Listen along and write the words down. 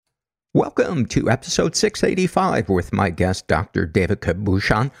Welcome to episode 685 with my guest, Dr. Devika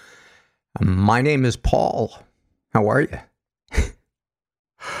Bhushan. My name is Paul. How are you?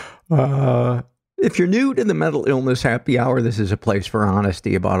 If you're new to the Mental Illness Happy Hour, this is a place for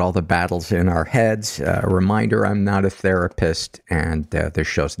honesty about all the battles in our heads. A reminder, I'm not a therapist, and this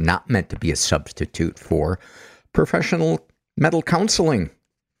show's not meant to be a substitute for professional mental counseling.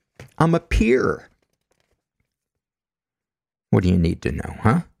 I'm a peer. What do you need to know,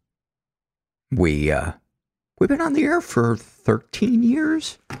 huh? We've been on the air for 13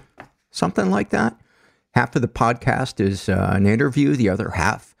 years, something like that. Half of the podcast is an interview. The other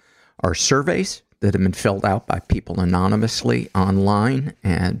half are surveys that have been filled out by people anonymously online.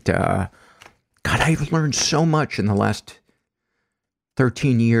 And God, I've learned so much in the last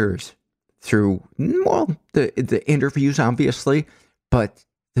 13 years through, well, the interviews, obviously, but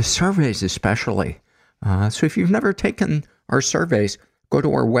the surveys especially. So if you've never taken our surveys, go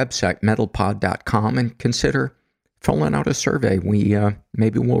to our website, mentalpod.com, and consider filling out a survey.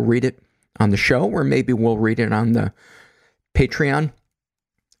 Maybe we'll read it on the show, or maybe we'll read it on the Patreon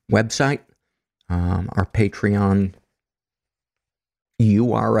website. Our Patreon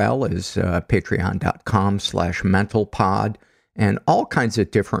URL is patreon.com/mentalpod, and all kinds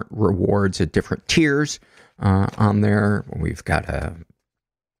of different rewards at different tiers on there. We've got a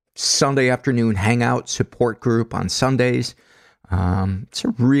Sunday afternoon hangout support group on Sundays. It's a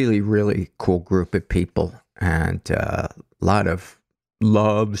really, really cool group of people, and a lot of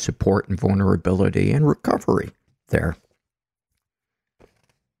love, support, and vulnerability and recovery there.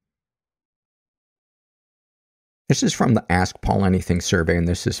 This is from the Ask Paul Anything survey, and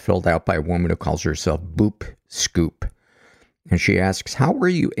this is filled out by a woman who calls herself Boop Scoop. And she asks, how were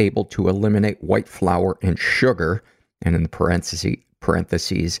you able to eliminate white flour and sugar? And in the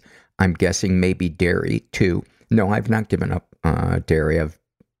parentheses, I'm guessing maybe dairy too. No, I've not given up dairy. I've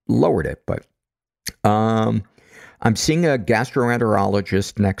lowered it, but I'm seeing a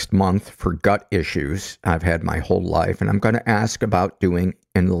gastroenterologist next month for gut issues I've had my whole life, and I'm going to ask about doing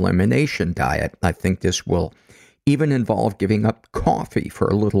an elimination diet. I think this will even involve giving up coffee for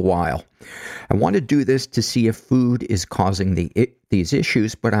a little while. I want to do this to see if food is causing these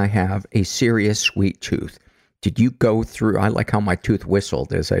issues, but I have a serious sweet tooth. Did you go through, I like how my tooth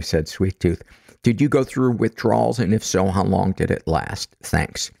whistled as I said sweet tooth. Did you go through withdrawals, and if so, how long did it last?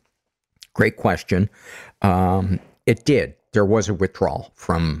 Thanks. Great question. It did. There was a withdrawal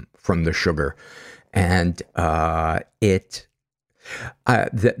from the sugar, and the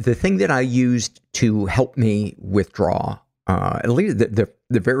thing that I used to help me withdraw, at least the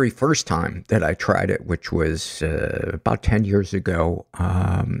very first time that I tried it, which was about 10 years ago,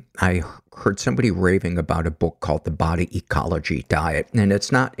 I heard somebody raving about a book called The Body Ecology Diet, and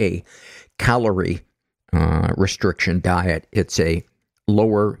it's not a calorie restriction diet. It's a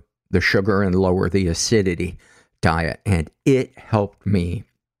lower the sugar and lower the acidity diet, and it helped me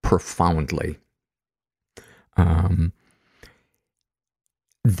profoundly. One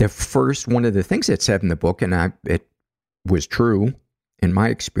of the things it said in the book, and it was true in my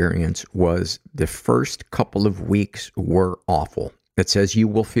experience, was the first couple of weeks were awful. It says you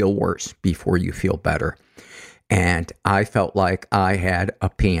will feel worse before you feel better. And I felt like I had a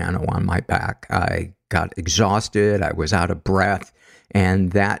piano on my back. I got exhausted. I was out of breath.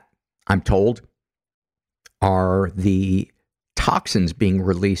 And that, I'm told, are the toxins being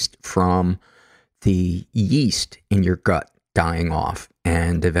released from the yeast in your gut dying off.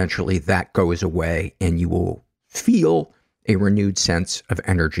 And eventually that goes away, and you will feel a renewed sense of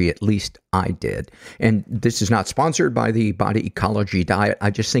energy. At least I did. And this is not sponsored by the Body Ecology Diet.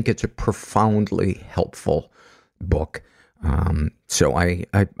 I just think it's a profoundly helpful book. So I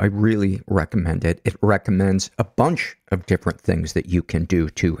really recommend it. It recommends a bunch of different things that you can do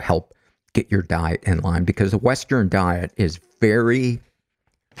to help get your diet in line, because the Western diet is very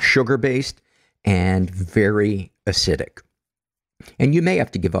sugar-based and very acidic. And you may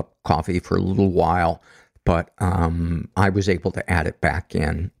have to give up coffee for a little while, but I was able to add it back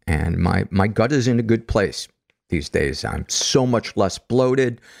in, and my gut is in a good place these days. I'm so much less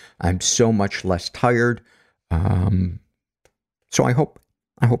bloated. I'm so much less tired. So I hope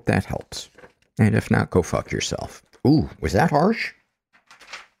that helps. And if not, go fuck yourself. Ooh, was that harsh?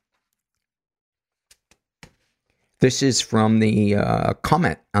 This is from the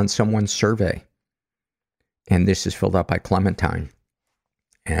comment on someone's survey. And this is filled out by Clementine.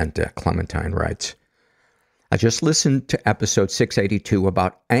 And Clementine writes, I just listened to episode 682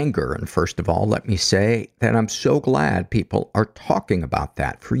 about anger, and first of all, let me say that I'm so glad people are talking about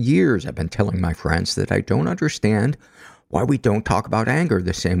that. For years, I've been telling my friends that I don't understand why we don't talk about anger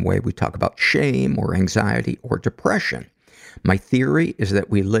the same way we talk about shame or anxiety or depression. My theory is that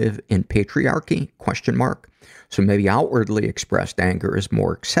we live in patriarchy, ? So maybe outwardly expressed anger is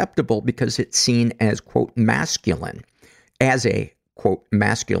more acceptable because it's seen as, quote, masculine, as a, quote,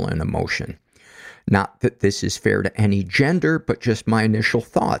 masculine emotion. Not that this is fair to any gender, but just my initial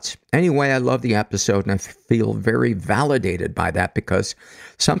thoughts. Anyway, I love the episode and I feel very validated by that because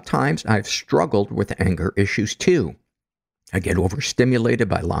sometimes I've struggled with anger issues too. I get overstimulated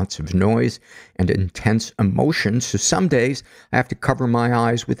by lots of noise and intense emotions, so some days I have to cover my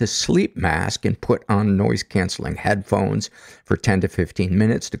eyes with a sleep mask and put on noise-canceling headphones for 10 to 15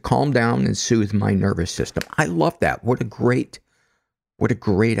 minutes to calm down and soothe my nervous system. I love that. What a great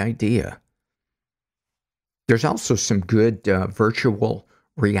idea. There's also some good virtual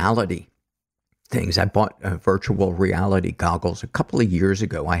reality things. I bought virtual reality goggles a couple of years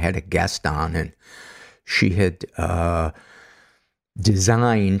ago. I had a guest on and she had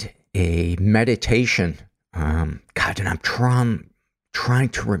designed a meditation. And I'm trying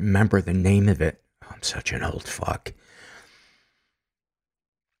to remember the name of it. I'm such an old fuck.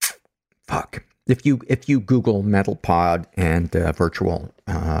 If you Google Mental Pod and virtual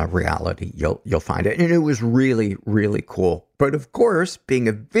reality, you'll find it. And it was really, really cool. But of course, being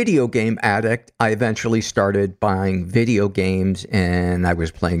a video game addict, I eventually started buying video games and I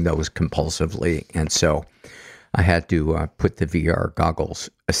was playing those compulsively. And so I had to put the VR goggles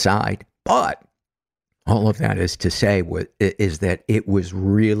aside. But all of that is to say is that it was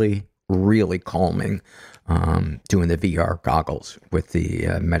really, really calming doing the VR goggles with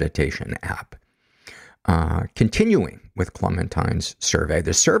the meditation app. Continuing with Clementine's survey.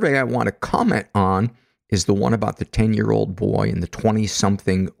 The survey I want to comment on is the one about the 10-year-old boy and the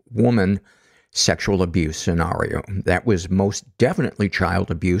 20-something woman sexual abuse scenario. That was most definitely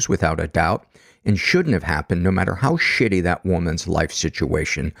child abuse without a doubt and shouldn't have happened no matter how shitty that woman's life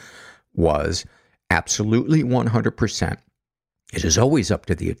situation was. Absolutely 100%. It is always up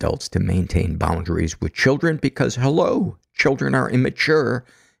to the adults to maintain boundaries with children because, hello, children are immature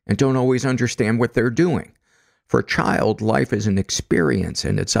and don't always understand what they're doing. For a child, life is an experience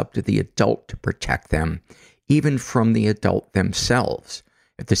and it's up to the adult to protect them, even from the adult themselves.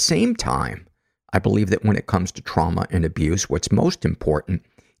 At the same time, I believe that when it comes to trauma and abuse, what's most important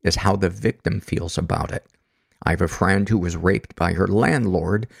is how the victim feels about it. I have a friend who was raped by her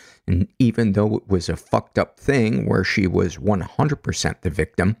landlord, and even though it was a fucked up thing where she was 100% the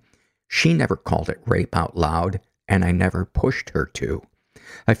victim, she never called it rape out loud, and I never pushed her to.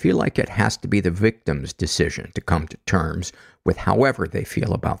 I feel like it has to be the victim's decision to come to terms with however they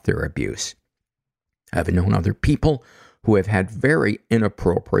feel about their abuse. I've known other people who have had very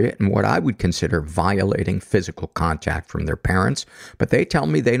inappropriate and what I would consider violating physical contact from their parents, but they tell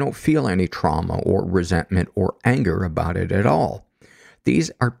me they don't feel any trauma or resentment or anger about it at all.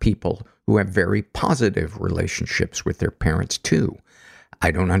 These are people who have very positive relationships with their parents too. I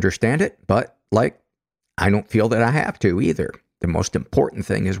don't understand it, but I don't feel that I have to either. The most important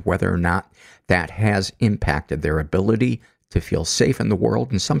thing is whether or not that has impacted their ability to feel safe in the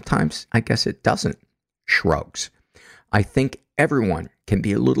world, and sometimes I guess it doesn't. Shrugs. I think everyone can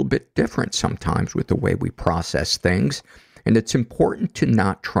be a little bit different sometimes with the way we process things, and it's important to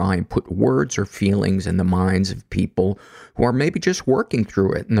not try and put words or feelings in the minds of people who are maybe just working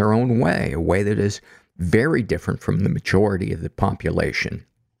through it in their own way, a way that is very different from the majority of the population.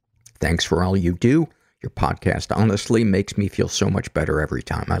 Thanks for all you do. Your podcast honestly makes me feel so much better every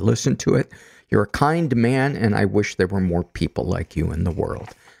time I listen to it. You're a kind man, and I wish there were more people like you in the world.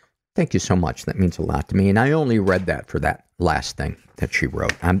 Thank you so much. That means a lot to me. And I only read that for that last thing that she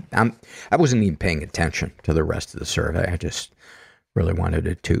wrote. I wasn't even paying attention to the rest of the survey. I just really wanted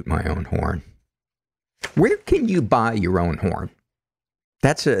to toot my own horn. Where can you buy your own horn?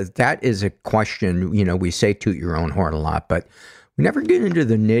 That is a question. You know, we say toot your own horn a lot, but we never get into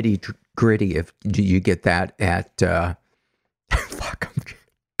the nitty gritty. Do you get that at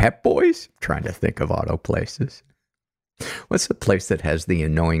Pep Boys? I'm trying to think of auto places. What's the place that has the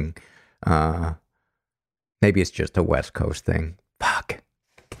annoying, maybe it's just a West Coast thing. Fuck.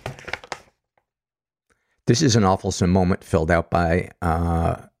 This is an awfulsome moment filled out by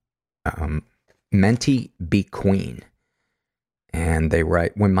Menti B. Queen. And they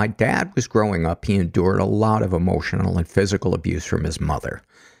write, when my dad was growing up, he endured a lot of emotional and physical abuse from his mother.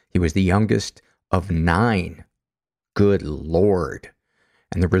 He was the youngest of 9. Good Lord.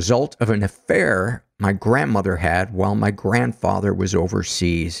 And the result of an affair my grandmother had while my grandfather was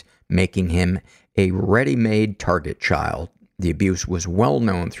overseas, making him a ready-made target child. The abuse was well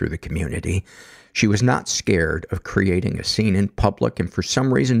known through the community. She was not scared of creating a scene in public, and for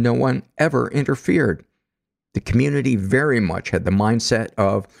some reason no one ever interfered. The community very much had the mindset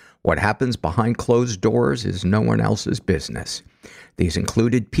of, What happens behind closed doors is no one else's business. These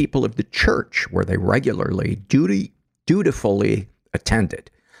included people of the church, where they regularly, dutifully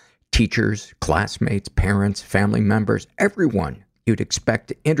attended. Teachers, classmates, parents, family members, everyone you'd expect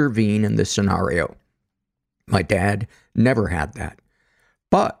to intervene in this scenario. My dad never had that.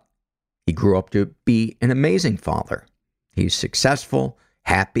 But he grew up to be an amazing father. He's successful,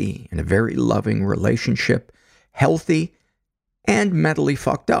 happy, in a very loving relationship, healthy, and mentally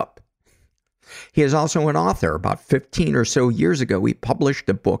fucked up. He is also an author. About 15 or so years ago, he published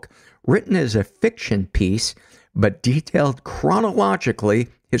a book written as a fiction piece, but detailed chronologically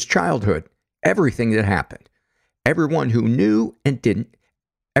his childhood, everything that happened, everyone who knew and didn't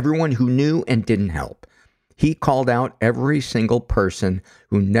help. He called out every single person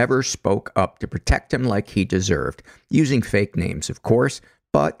who never spoke up to protect him like he deserved, using fake names, of course,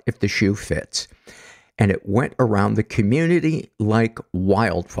 but if the shoe fits. And it went around the community like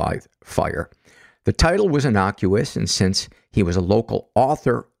wildfire. The title was innocuous, and since he was a local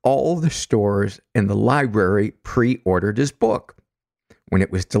author, all the stores and the library pre-ordered his book. When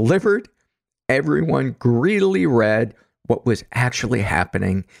it was delivered, everyone greedily read what was actually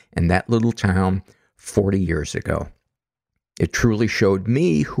happening in that little town 40 years ago. It truly showed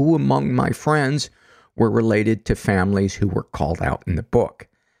me who among my friends were related to families who were called out in the book.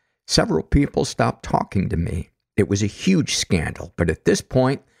 Several people stopped talking to me. It was a huge scandal, but at this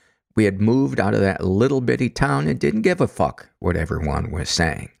point, we had moved out of that little bitty town and didn't give a fuck what everyone was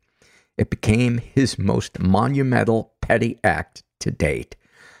saying. It became his most monumental petty act to date.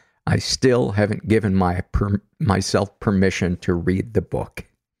 I still haven't given myself permission to read the book.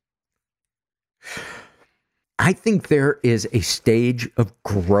 I think there is a stage of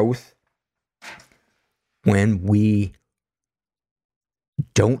growth when we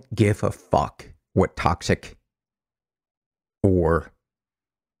don't give a fuck what toxic or,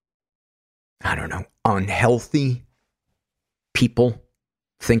 I don't know, unhealthy people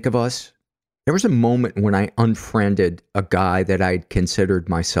think of us. There was a moment when I unfriended a guy that I'd considered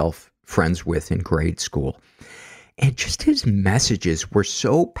myself friends with in grade school. And just his messages were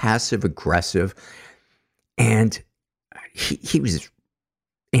so passive aggressive, and he was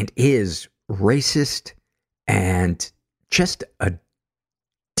and is racist and just a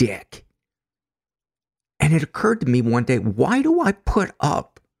dick. And it occurred to me one day, why do I put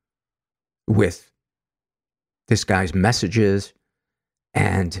up with this guy's messages?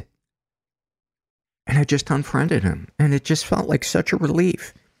 And I just unfriended him, and it just felt like such a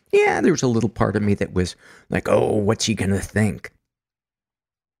relief. Yeah, there was a little part of me that was like, oh, what's he going to think?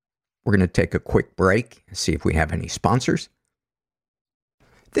 We're going to take a quick break and see if we have any sponsors.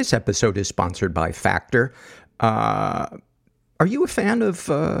 This episode is sponsored by Factor. Are you a fan of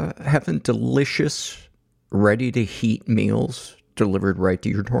having delicious, ready-to-heat meals delivered right to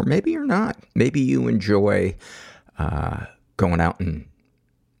your door? Maybe you're not. Maybe you enjoy going out and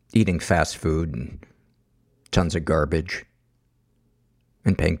eating fast food and tons of garbage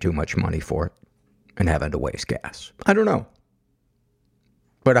and paying too much money for it and having to waste gas. I don't know.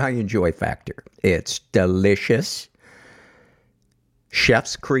 But I enjoy Factor. It's delicious.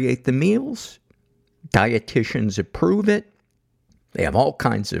 Chefs create the meals. Dietitians approve it. They have all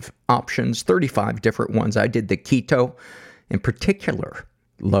kinds of options, 35 different ones. I did the keto in particular.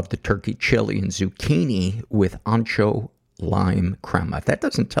 Love the turkey chili and zucchini with ancho lime crema. If that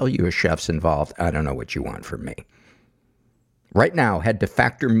doesn't tell you a chef's involved, I don't know what you want from me. Right now, head to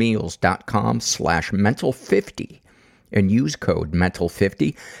factormeals.com/mental50 and use code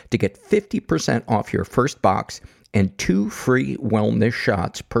mental50 to get 50% off your first box and 2 free wellness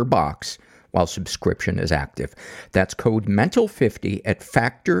shots per box while subscription is active. That's code mental50 at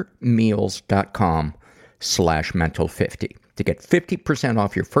factormeals.com/mental50 to get 50%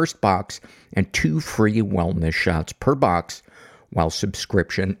 off your first box and 2 free wellness shots per box while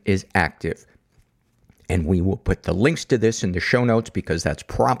subscription is active. And we will put the links to this in the show notes because that's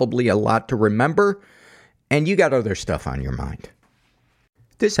probably a lot to remember, and you got other stuff on your mind.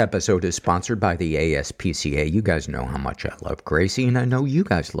 This episode is sponsored by the ASPCA. You guys know how much I love Gracie, and I know you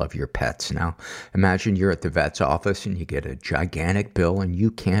guys love your pets. Now, imagine you're at the vet's office and you get a gigantic bill and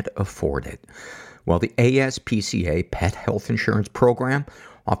you can't afford it. Well, the ASPCA Pet Health Insurance Program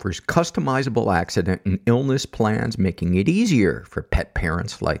offers customizable accident and illness plans, making it easier for pet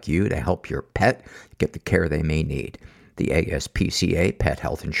parents like you to help your pet get the care they may need. The ASPCA Pet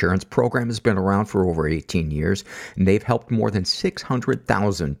Health Insurance Program has been around for over 18 years, and they've helped more than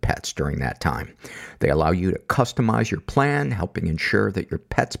 600,000 pets during that time. They allow you to customize your plan, helping ensure that your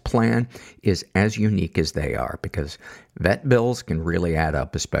pet's plan is as unique as they are, because vet bills can really add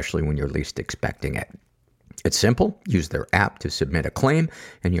up, especially when you're least expecting it. It's simple. Use their app to submit a claim,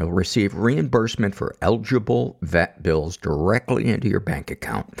 and you'll receive reimbursement for eligible vet bills directly into your bank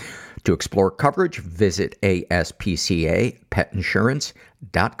account. To explore coverage, visit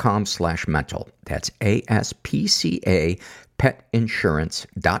aspcapetinsurance.com/mental. That's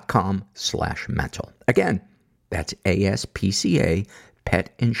aspcapetinsurance.com/mental. Again, that's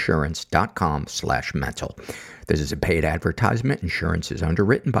aspcapetinsurance.com/mental. This is a paid advertisement. Insurance is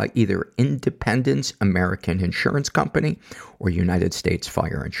underwritten by either Independence American Insurance Company or United States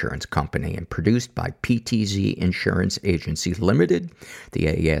Fire Insurance Company and produced by PTZ Insurance Agency Limited. The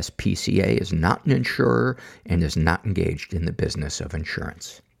ASPCA is not an insurer and is not engaged in the business of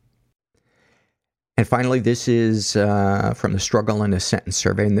insurance. And finally, this is from the Struggle in a Sentence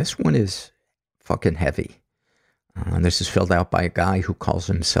survey, and this one is fucking heavy. This is filled out by a guy who calls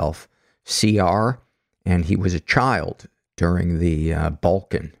himself CR, and he was a child during the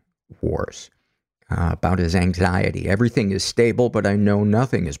Balkan Wars. About his anxiety. Everything is stable, but I know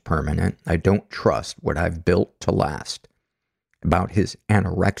nothing is permanent. I don't trust what I've built to last. About his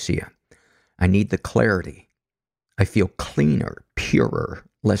anorexia. I need the clarity. I feel cleaner, purer,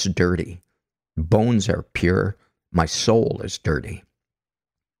 less dirty. Bones are pure. My soul is dirty.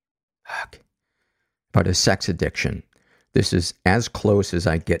 Fuck. About his sex addiction. This is as close as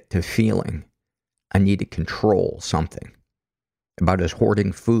I get to feeling I need to control something. About his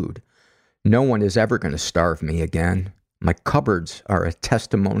hoarding food. No one is ever going to starve me again. My cupboards are a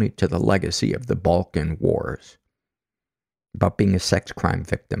testimony to the legacy of the Balkan Wars. About being a sex crime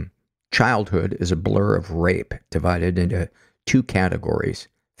victim. Childhood is a blur of rape divided into two categories,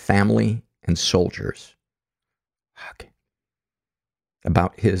 family and soldiers. Fuck.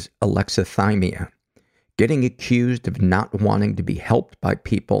 About his alexithymia. Getting accused of not wanting to be helped by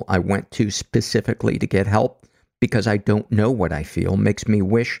people I went to specifically to get help because I don't know what I feel makes me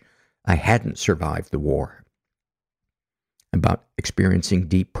wish I hadn't survived the war. About experiencing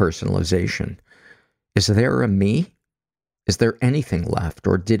depersonalization. Is there a me? Is there anything left,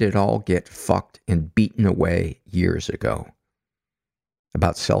 or did it all get fucked and beaten away years ago?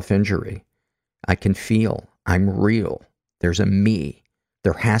 About self-injury. I can feel. I'm real. There's a me.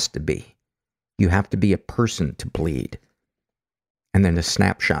 There has to be. You have to be a person to bleed. And then a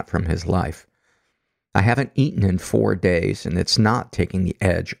snapshot from his life. I haven't eaten in 4 days, and it's not taking the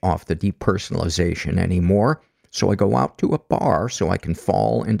edge off the depersonalization anymore, so I go out to a bar so I can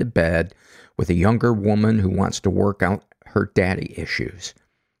fall into bed with a younger woman who wants to work out her daddy issues.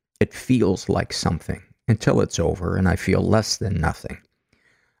 It feels like something until it's over, and I feel less than nothing.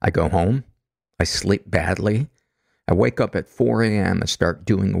 I go home. I sleep badly. I wake up at 4 a.m. and start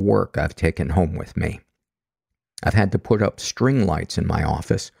doing work I've taken home with me. I've had to put up string lights in my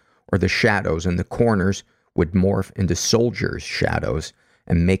office, or the shadows in the corners would morph into soldiers' shadows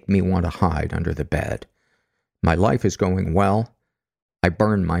and make me want to hide under the bed. My life is going well. I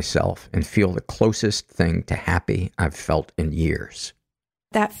burn myself and feel the closest thing to happy I've felt in years.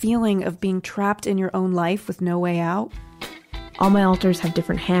 That feeling of being trapped in your own life with no way out. All my alters have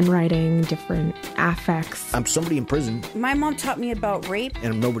different handwriting, different affects. I'm somebody in prison. My mom taught me about rape.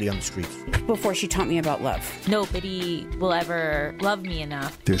 And I'm nobody on the streets. Before she taught me about love. Nobody will ever love me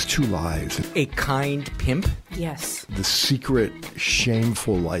enough. There's two lies. A kind pimp? Yes. The secret,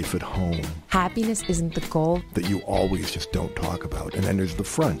 shameful life at home. Happiness isn't the goal. That you always just don't talk about. And then there's the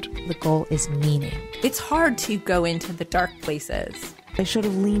front. The goal is meaning. It's hard to go into the dark places. I should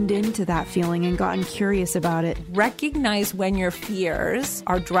have leaned into that feeling and gotten curious about it. Recognize when your fears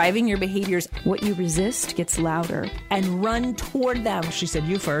are driving your behaviors. What you resist gets louder. And run toward them. She said,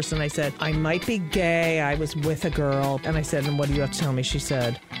 you first. And I said, I might be gay. I was with a girl. And I said, and what do you have to tell me? She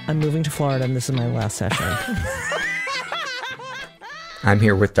said, I'm moving to Florida and this is my last session. I'm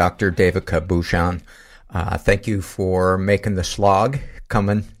here with Dr. Devika Bhushan. Thank you for making the slog,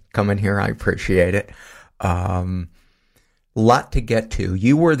 coming here. I appreciate it. Lot to get to.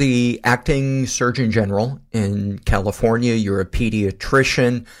 You were the acting Surgeon General in California. You're a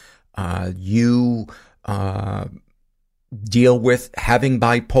pediatrician. You deal with having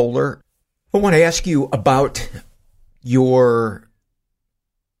bipolar. I want to ask you about your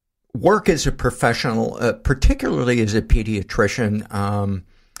work as a professional, particularly as a pediatrician,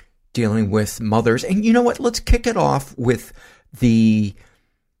 dealing with mothers. And you know what? Let's kick it off with the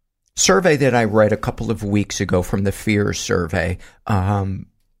survey that I read a couple of weeks ago from the Fears survey. And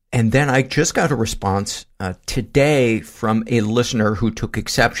then I just got a response today from a listener who took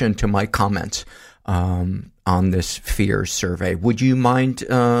exception to my comments on this Fears survey. Would you mind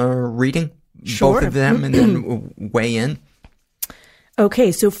reading both of them and then weigh in?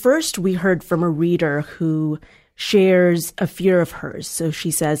 Okay, so first we heard from a reader who shares a fear of hers. So she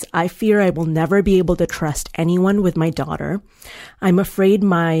says, I fear I will never be able to trust anyone with my daughter. I'm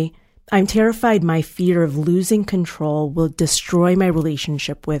terrified my fear of losing control will destroy my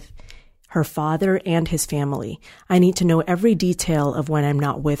relationship with her father and his family. I need to know every detail of when I'm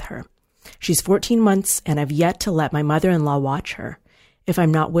not with her. She's 14 months and I've yet to let my mother-in-law watch her. If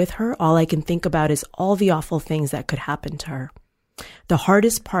I'm not with her, all I can think about is all the awful things that could happen to her. The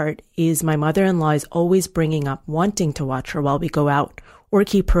hardest part is my mother-in-law is always bringing up wanting to watch her while we go out or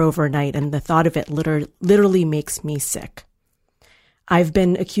keep her overnight, and the thought of it literally makes me sick. I've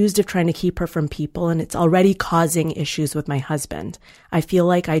been accused of trying to keep her from people, and it's already causing issues with my husband. I feel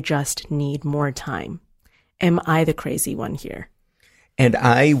like I just need more time. Am I the crazy one here? And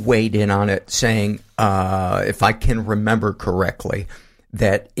I weighed in on it saying, if I can remember correctly,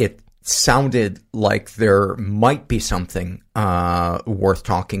 that it sounded like there might be something worth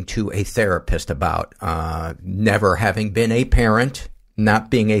talking to a therapist about. Never having been a parent, not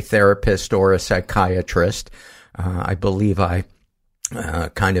being a therapist or a psychiatrist, I believe I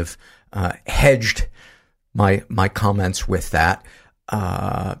kind of hedged my comments with that.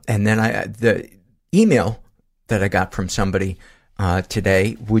 And then the email that I got from somebody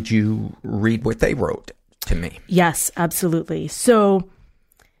today, would you read what they wrote to me? Yes, absolutely. So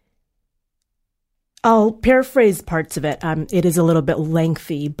I'll paraphrase parts of it. It is a little bit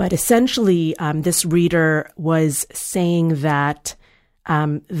lengthy, but essentially this reader was saying that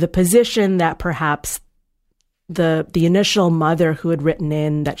the position that perhaps the initial mother who had written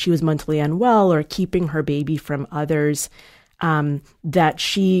in that she was mentally unwell or keeping her baby from others, that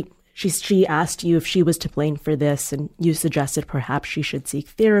she asked you if she was to blame for this, and you suggested perhaps she should seek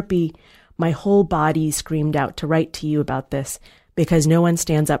therapy. My whole body screamed out to write to you about this because no one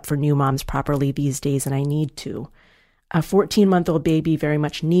stands up for new moms properly these days, and I need to. A 14-month-old baby very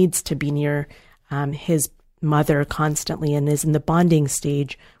much needs to be near his mother constantly and is in the bonding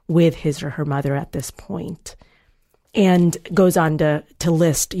stage with his or her mother at this point. And goes on to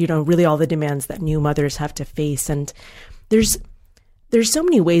list, really all the demands that new mothers have to face. And there's so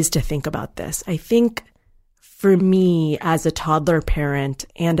many ways to think about this. I think for me as a toddler parent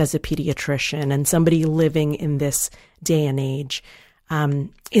and as a pediatrician and somebody living in this day and age,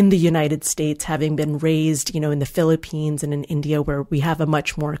 in the United States, having been raised, in the Philippines and in India, where we have a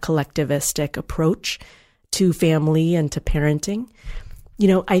much more collectivistic approach to family and to parenting,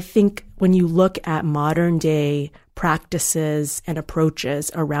 I think when you look at modern day practices and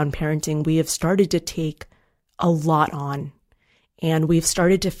approaches around parenting, we have started to take a lot on. And we've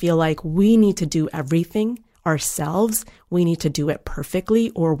started to feel like we need to do everything ourselves. We need to do it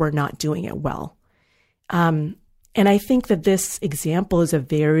perfectly or we're not doing it well. And I think that this example is a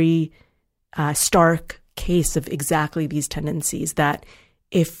very stark case of exactly these tendencies, that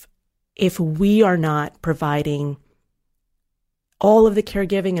if we are not providing all of the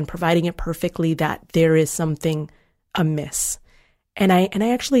caregiving and providing it perfectly, that there is something amiss. And I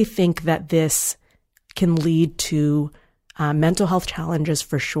actually think that this can lead to mental health challenges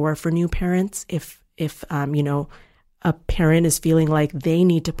for sure for new parents. If a parent is feeling like they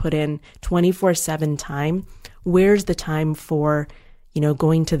need to put in 24/7 time, where's the time for,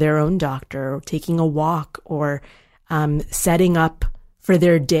 going to their own doctor or taking a walk or setting up for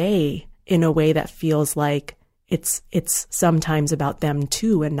their day in a way that feels like it's sometimes about them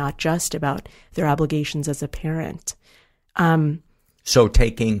too and not just about their obligations as a parent. So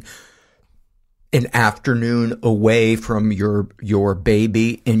taking an afternoon away from your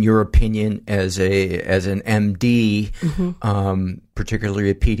baby, in your opinion, as an MD, particularly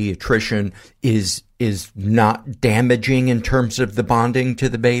a pediatrician, is not damaging in terms of the bonding to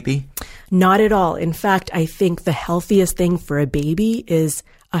the baby? Not at all. In fact, I think the healthiest thing for a baby is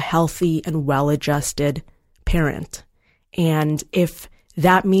a healthy and well-adjusted parent. And if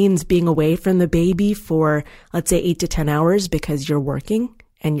that means being away from the baby for, let's say, 8 to 10 hours because you're working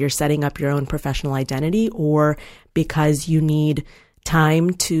and you're setting up your own professional identity, or because you need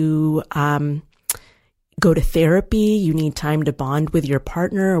time to go to therapy, you need time to bond with your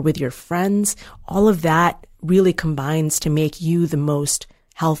partner or with your friends, all of that really combines to make you the most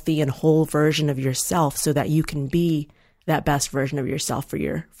healthy and whole version of yourself so that you can be that best version of yourself for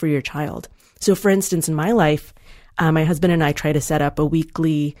your child. So for instance, in my life, my husband and I try to set up a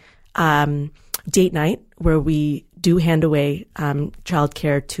weekly date night where we do hand away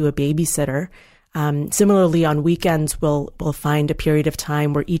childcare to a babysitter Similarly, on weekends, we'll find a period of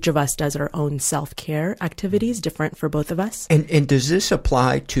time where each of us does our own self-care activities, different for both of us. And does this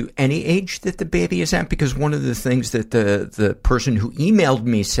apply to any age that the baby is at? Because one of the things that the person who emailed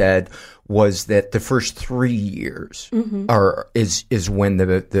me said was that the first 3 years is when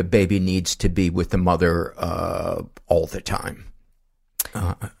the baby needs to be with the mother all the time.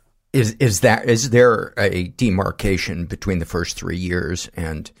 Is there a demarcation between the first 3 years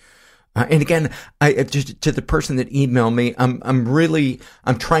and again, just to the person that emailed me,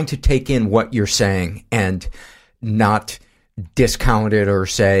 I'm trying to take in what you're saying and not discount it or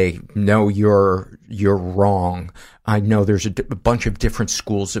say, no, you're wrong. I know there's a bunch of different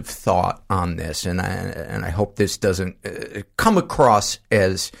schools of thought on this, and I hope this doesn't come across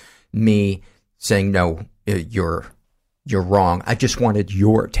as me saying, no, you're wrong. I just wanted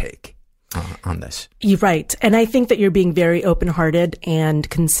your take on this. You're right. And I think that you're being very open-hearted and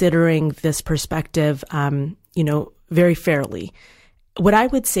considering this perspective, very fairly. What I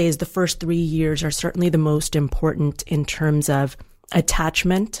would say is the first 3 years are certainly the most important in terms of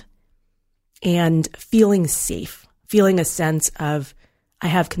attachment and feeling safe, feeling a sense of I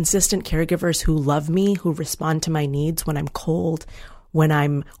have consistent caregivers who love me, who respond to my needs when I'm cold, when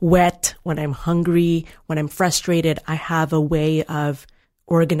I'm wet, when I'm hungry, when I'm frustrated. I have a way of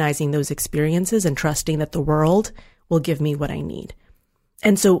organizing those experiences and trusting that the world will give me what I need.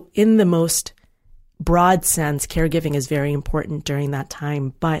 And so in the most broad sense, caregiving is very important during that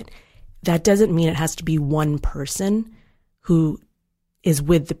time, but that doesn't mean it has to be one person who is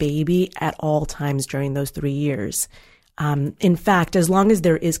with the baby at all times during those 3 years. In fact, as long as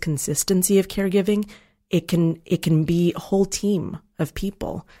there is consistency of caregiving, it can be a whole team of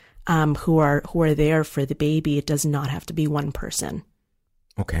people who are there for the baby. It does not have to be one person.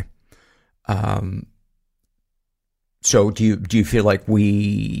 Okay. So do you feel like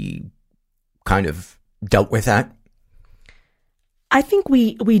we kind of dealt with that? I think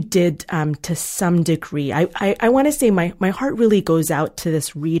we did to some degree. I want to say my heart really goes out to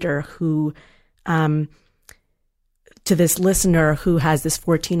this reader who, to this listener who has this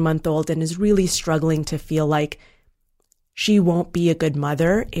 14-month-old and is really struggling to feel like she won't be a good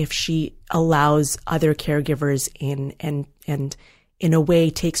mother if she allows other caregivers in and in a way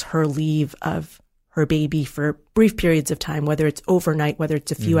takes her leave of her baby for brief periods of time, whether it's overnight, whether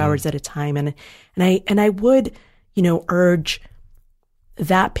it's a few hours at a time. And I would, urge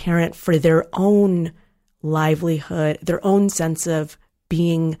that parent for their own livelihood, their own sense of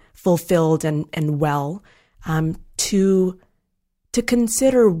being fulfilled and well, to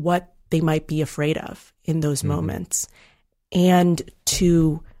consider what they might be afraid of in those moments, and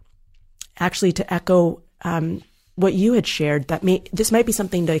to echo what you had shared, that this might be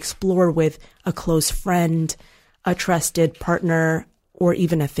something to explore with a close friend, a trusted partner, or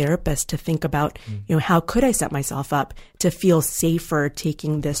even a therapist, to think about, how could I set myself up to feel safer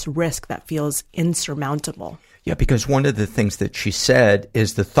taking this risk that feels insurmountable? Yeah, because one of the things that she said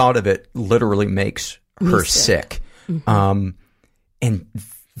is the thought of it literally makes her sick. And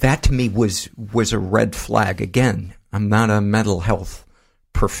that to me was a red flag. Again, I'm not a mental health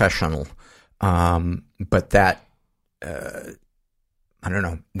professional, but that, I don't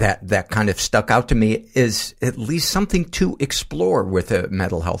know, that kind of stuck out to me is at least something to explore with a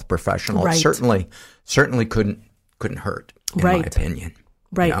mental health professional. Right. It certainly couldn't hurt, in my opinion.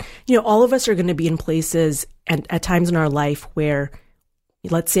 Right. All of us are going to be in places and at times in our life where,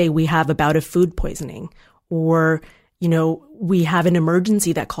 let's say we have a bout of food poisoning, or, we have an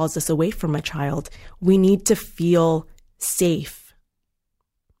emergency that calls us away from a child. We need to feel safe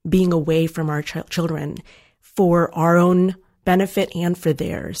being away from our children for our own benefit and for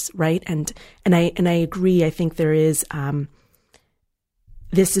theirs, right? And I agree. I think there is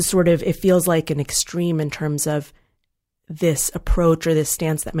this is sort of, it feels like an extreme in terms of this approach or this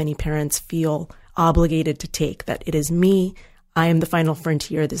stance that many parents feel obligated to take, that it is me, I am the final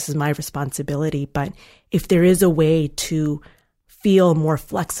frontier, this is my responsibility. But if there is a way to feel more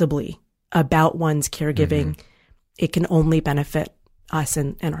flexibly about one's caregiving, it can only benefit us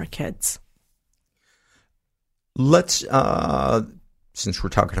and our kids. Let's, since we're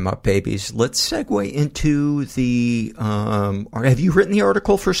talking about babies, let's segue into the, have you written the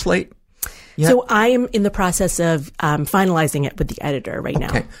article for Slate yet? So I am in the process of finalizing it with the editor right now.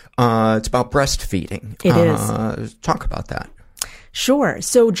 Okay. It's about breastfeeding. It is. Talk about that. Sure.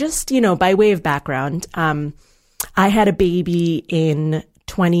 So just, by way of background, I had a baby in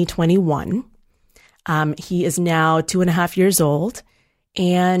 2021. He is now 2.5 years old.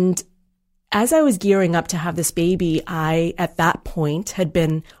 And as I was gearing up to have this baby, I, at that point, had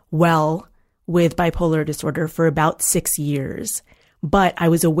been well with bipolar disorder for about 6 years. But I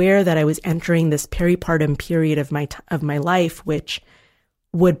was aware that I was entering this peripartum period of my life, which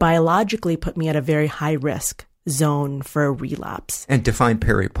would biologically put me at a very high risk zone for a relapse. And define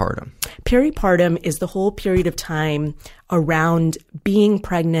peripartum. Peripartum is the whole period of time around being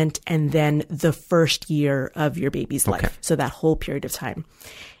pregnant and then the first year of your baby's life. So that whole period of time.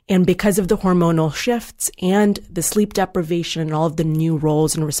 And because of the hormonal shifts and the sleep deprivation and all of the new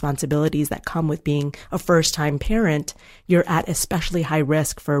roles and responsibilities that come with being a first-time parent, you're at especially high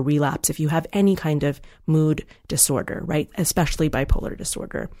risk for a relapse if you have any kind of mood disorder, right? Especially bipolar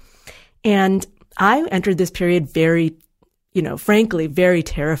disorder. And I entered this period very, frankly, very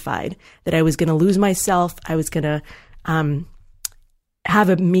terrified that I was going to lose myself. I was going to have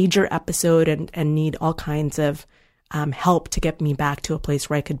a major episode and need all kinds of help to get me back to a place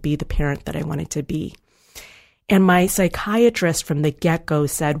where I could be the parent that I wanted to be. And my psychiatrist from the get-go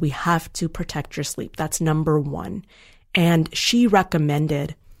said, we have to protect your sleep. That's number one. And she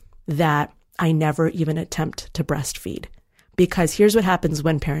recommended that I never even attempt to breastfeed, because here's what happens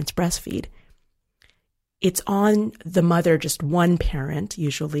when parents breastfeed. It's on the mother, just one parent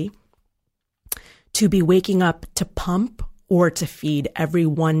usually, to be waking up to pump or to feed every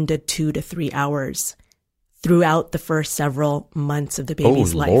 1 to 2 to 3 hours throughout the first several months of the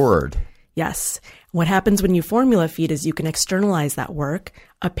baby's life. Oh, Lord. Yes. What happens when you formula feed is you can externalize that work.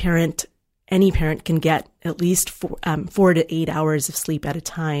 Any parent can get at least 4 to 8 hours of sleep at a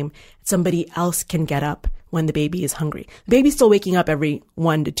time. Somebody else can get up when the baby is hungry. The baby's still waking up every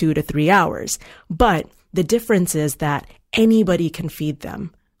 1 to 2 to 3 hours, but the difference is that anybody can feed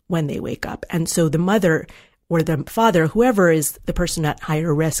them when they wake up. And so the mother or the father, whoever is the person at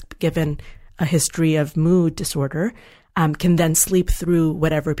higher risk, given a history of mood disorder, can then sleep through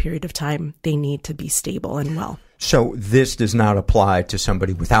whatever period of time they need to be stable and well. So this does not apply to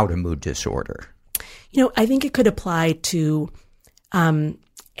somebody without a mood disorder? I think it could apply to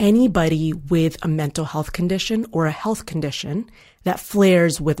anybody with a mental health condition or a health condition that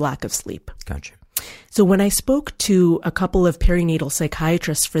flares with lack of sleep. Gotcha. So when I spoke to a couple of perinatal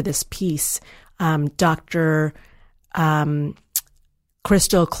psychiatrists for this piece, Dr.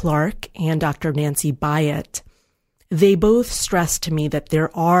 Crystal Clark and Dr. Nancy Byatt, they both stressed to me that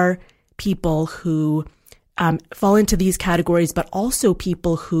there are people who fall into these categories, but also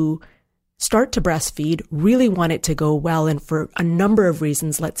people who start to breastfeed, really want it to go well, and for a number of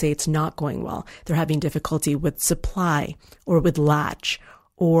reasons, let's say it's not going well. They're having difficulty with supply or with latch,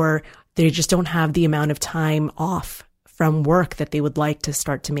 or they just don't have the amount of time off from work that they would like to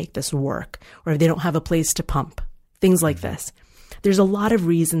start to make this work, or they don't have a place to pump, things like this. There's a lot of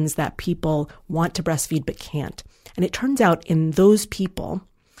reasons that people want to breastfeed but can't. And it turns out in those people,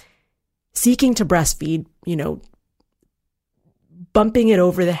 seeking to breastfeed, bumping it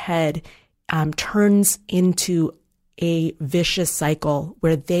over the head, turns into a vicious cycle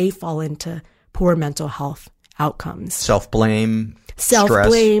where they fall into poor mental health outcomes. Self-blame,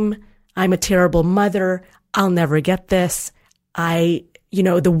 Self-blame. Stress. I'm a terrible mother. I'll never get this.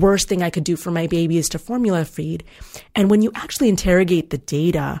 The worst thing I could do for my baby is to formula feed. And when you actually interrogate the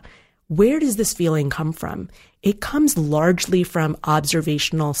data, where does this feeling come from? It comes largely from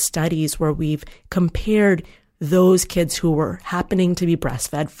observational studies where we've compared those kids who were happening to be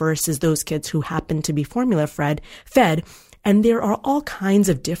breastfed versus those kids who happen to be formula fed. And there are all kinds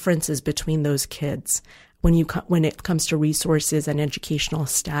of differences between those kids when it comes to resources and educational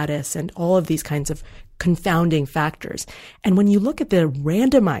status and all of these kinds of confounding factors. And when you look at the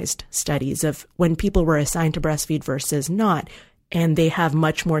randomized studies of when people were assigned to breastfeed versus not, and they have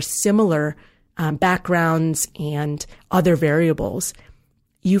much more similar backgrounds and other variables,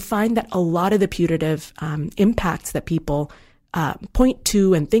 you find that a lot of the putative impacts that people point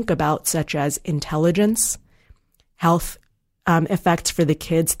to and think about, such as intelligence, health effects for the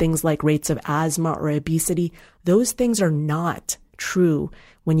kids, things like rates of asthma or obesity, those things are not true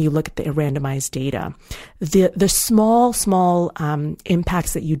when you look at the randomized data. The small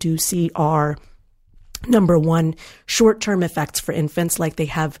impacts that you do see are, number one, short-term effects for infants, like they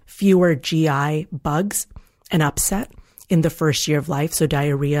have fewer GI bugs and upset in the first year of life. So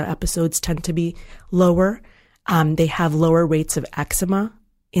diarrhea episodes tend to be lower. They have lower rates of eczema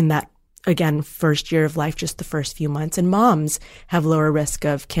in that, again, first year of life, just the first few months. And moms have lower risk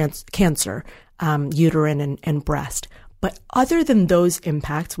of cancer, uterine and breast. But other than those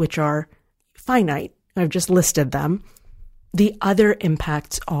impacts, which are finite, I've just listed them, the other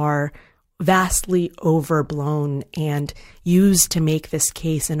impacts are vastly overblown and used to make this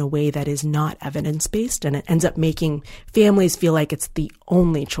case in a way that is not evidence-based, and it ends up making families feel like it's the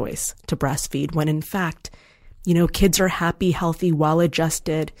only choice to breastfeed, when in fact, kids are happy, healthy,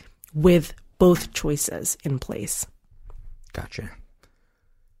 well-adjusted with both choices in place. Gotcha.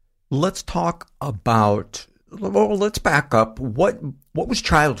 Let's talk about, well, let's back up. What was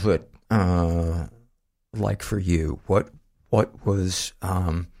childhood like for you? What was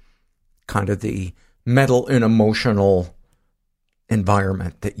kind of the mental and emotional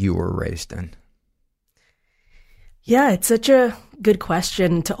environment that you were raised in? Yeah, it's such a good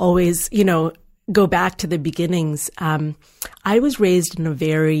question to always, go back to the beginnings. I was raised in a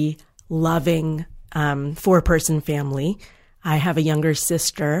very loving 4-person family. I have a younger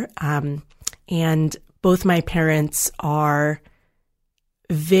sister, and both my parents are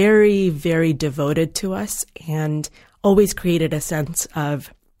very, very devoted to us and always created a sense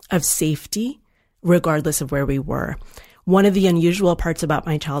of safety, regardless of where we were. One of the unusual parts about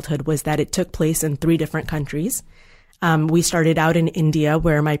my childhood was that it took place in 3 different countries. We started out in India,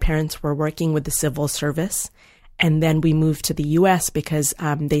 where my parents were working with the civil service. And then we moved to the U.S. because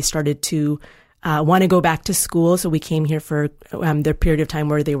they started to want to go back to school. So we came here for the period of time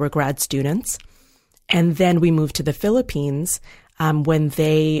where they were grad students. And then we moved to the Philippines when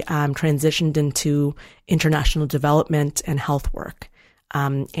they transitioned into international development and health work.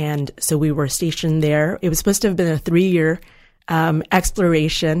 And so we were stationed there. It was supposed to have been a 3-year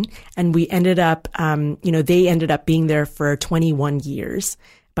exploration, and we ended up, they ended up being there for 21 years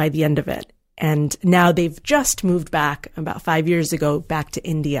by the end of it. And now they've just moved back about 5 years ago back to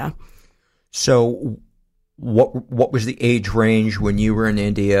India. So what was the age range when you were in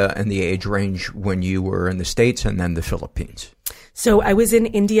India and the age range when you were in the States and then the Philippines? So I was in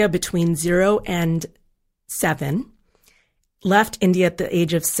India between 0 and 7. Left India at the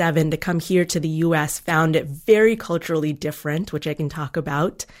age of 7 to come here to the U.S., found it very culturally different, which I can talk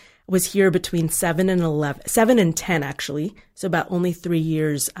about. Was here between 7 and 10, actually. So about only 3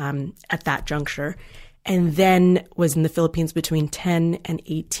 years at that juncture. And then was in the Philippines between 10 and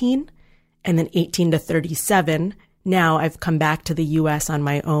 18, and then 18 to 37. Now I've come back to the U.S. on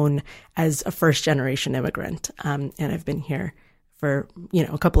my own as a first-generation immigrant, and I've been here for,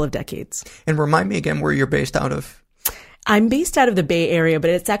 a couple of decades. And remind me again where you're based out of? I'm based out of the Bay Area,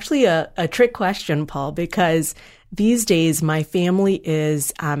 but it's actually a trick question, Paul, because these days my family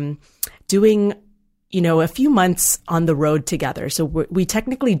is doing, a few months on the road together. So we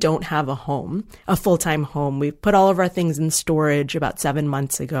technically don't have a home, a full-time home. We put all of our things in storage about 7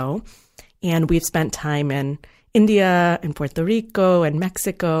 months ago, and we've spent time in India and Puerto Rico and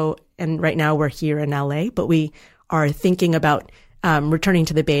Mexico, and right now we're here in LA, but we are thinking about returning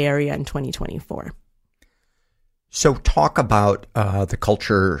to the Bay Area in 2024. So talk about the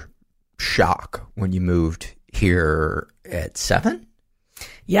culture shock when you moved here at 7?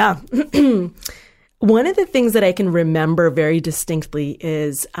 Yeah. One of the things that I can remember very distinctly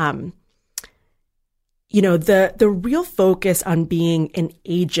is, the real focus on being an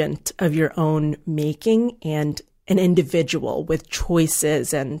agent of your own making and an individual with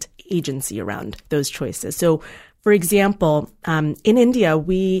choices and agency around those choices. So, for example, in India,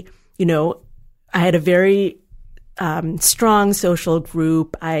 I had a very strong social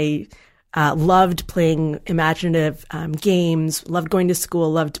group. I loved playing imaginative games, loved going to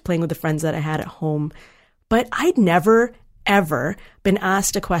school, loved playing with the friends that I had at home. But I'd never, ever been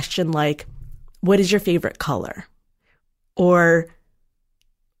asked a question like, what is your favorite color? Or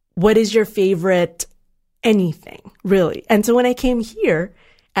what is your favorite anything, really? And so when I came here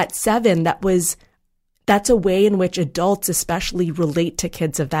at 7, that's a way in which adults especially relate to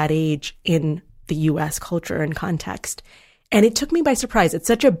kids of that age in the U.S. culture and context. And it took me by surprise. It's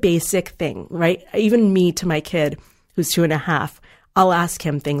such a basic thing, right? Even me to my kid, who's 2.5, I'll ask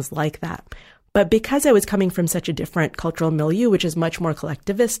him things like that. But because I was coming from such a different cultural milieu, which is much more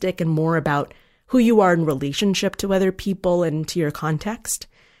collectivistic and more about who you are in relationship to other people and to your context,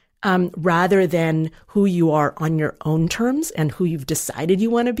 rather than who you are on your own terms and who you've decided you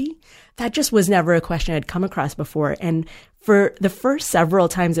want to be, that just was never a question I'd come across before. And for the first several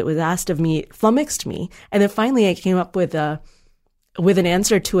times it was asked of me, it flummoxed me. And then finally I came up with an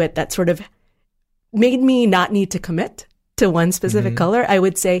answer to it that sort of made me not need to commit to one specific color. I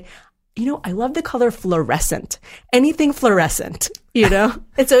would say, I love the color fluorescent, anything fluorescent, and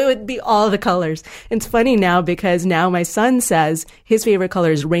so it would be all the colors. It's funny now because now my son says his favorite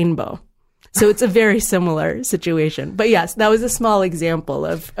color is rainbow. So it's a very similar situation. But yes, that was a small example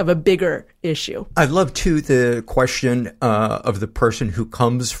of a bigger issue. I love, too, the question of the person who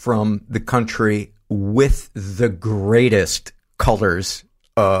comes from the country with the greatest colors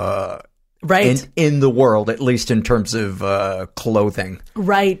right. in the world, at least in terms of clothing.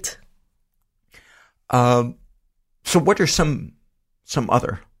 Right. So what are some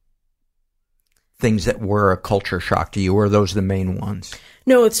other things that were a culture shock to you, or are those the main ones?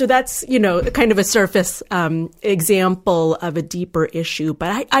 No, so that's, kind of a surface example of a deeper issue.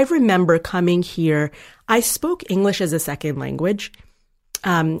 But I remember coming here, I spoke English as a second language.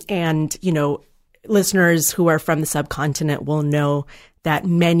 And, listeners who are from the subcontinent will know that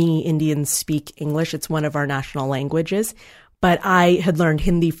many Indians speak English. It's one of our national languages. But I had learned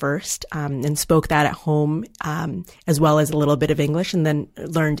Hindi first and spoke that at home, as well as a little bit of English, and then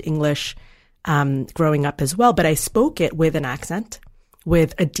learned English growing up as well. But I spoke it with an accent,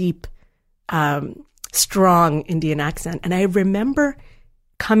 with a deep, strong Indian accent. And I remember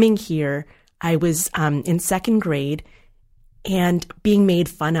coming here, I was in second grade and being made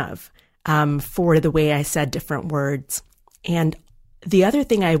fun of for the way I said different words. And the other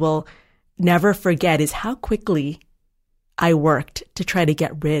thing I will never forget is how quickly I worked to try to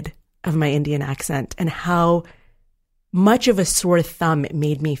get rid of my Indian accent and how much of a sore thumb it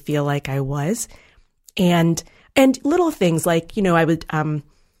made me feel like I was. And little things like, I would,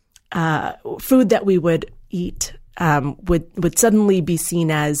 food that we would eat would suddenly be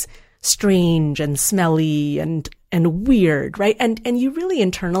seen as strange and smelly and weird, right? And you really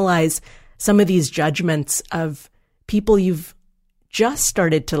internalize some of these judgments of people you've just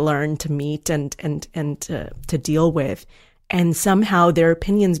started to learn to meet and to deal with. And somehow their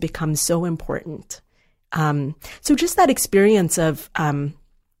opinions become so important. So just that experience of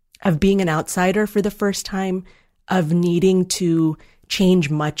being an outsider for the first time, of needing to change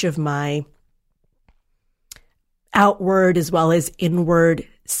much of my outward as well as inward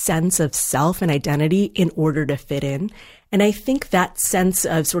sense of self and identity in order to fit in. And I think that sense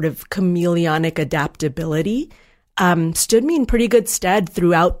of sort of chameleonic adaptability stood me in pretty good stead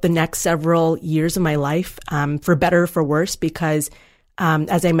throughout the next several years of my life, for better or for worse, because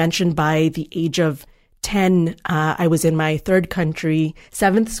as I mentioned, by the age of 10, I was in my third country,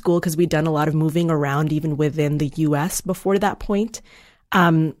 seventh school, because we'd done a lot of moving around even within the US before that point.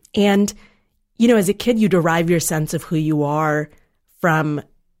 And, as a kid, you derive your sense of who you are from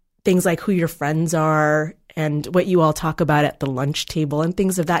things like who your friends are and what you all talk about at the lunch table and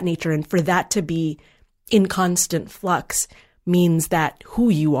things of that nature. And for that to be in constant flux means that who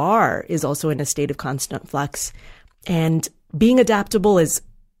you are is also in a state of constant flux. And being adaptable is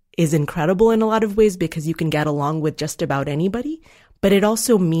incredible in a lot of ways because you can get along with just about anybody. But it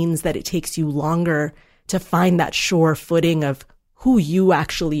also means that it takes you longer to find that sure footing of who you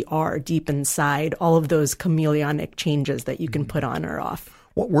actually are deep inside, all of those chameleonic changes that you can put on or off.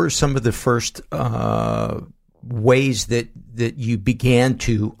 What were some of the first ways that you began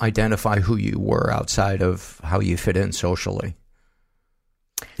to identify who you were outside of how you fit in socially?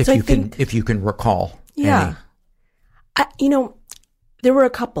 If you can recall. Yeah. Any. There were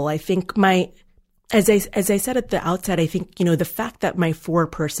a couple. I think as I said at the outset, I think, the fact that my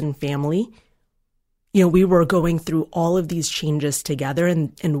 4-person family, we were going through all of these changes together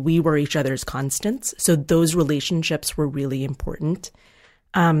and we were each other's constants. So those relationships were really important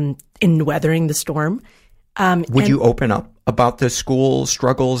in weathering the storm. Would you open up about the school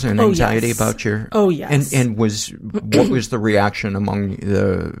struggles and anxiety about your... Oh, yes. And what was the reaction among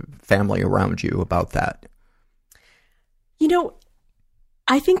the family around you about that?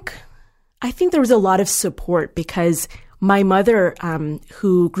 I think there was a lot of support because my mother,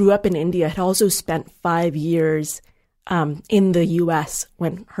 who grew up in India, had also spent 5 years in the U.S.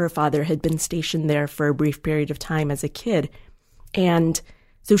 when her father had been stationed there for a brief period of time as a kid. And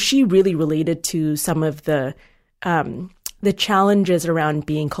so she really related to some of the challenges around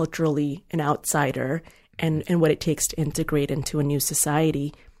being culturally an outsider and what it takes to integrate into a new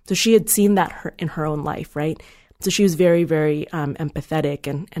society. So she had seen that in her own life, right? So she was very, very empathetic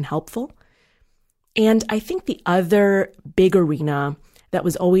and helpful. And I think the other big arena that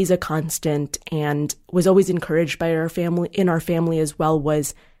was always a constant and was always encouraged by our family as well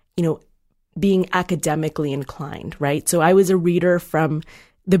was, being academically inclined, right? So I was a reader from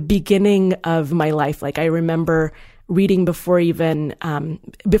the beginning of my life. Like I remember reading before we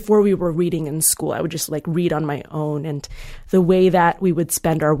were reading in school. I would just read on my own. And the way that we would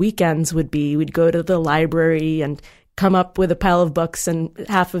spend our weekends would be we'd go to the library and come up with a pile of books, and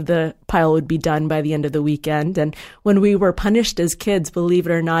half of the pile would be done by the end of the weekend. And when we were punished as kids, believe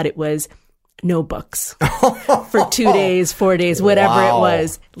it or not, it was no books for 2 days, 4 days, whatever it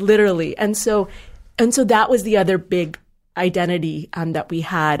was, literally. And so that was the other big identity that we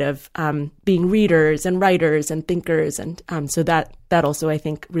had of being readers and writers and thinkers. And so that also, I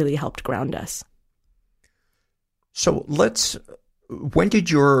think, really helped ground us. So when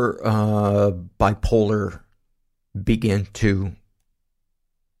did your bipolar begin to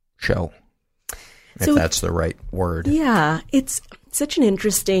show? If that's the right word. Yeah, it's such an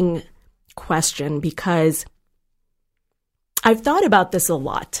interesting question because I've thought about this a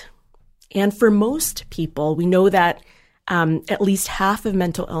lot. And for most people, we know that at least half of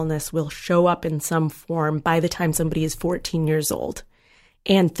mental illness will show up in some form by the time somebody is 14 years old.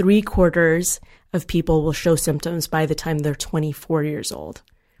 And 3/4 of people will show symptoms by the time they're 24 years old.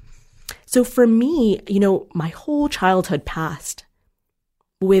 So for me, my whole childhood passed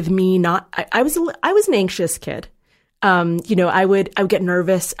with me I was an anxious kid. I would get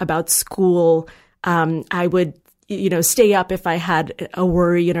nervous about school. I would, stay up if I had a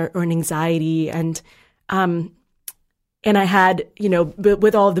worry or an anxiety. And I had,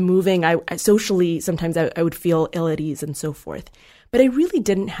 with all of the moving, I socially, sometimes I would feel ill at ease and so forth. But I really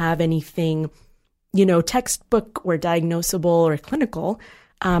didn't have anything, textbook or diagnosable or clinical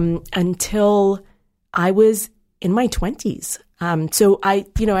until I was in my 20s. So I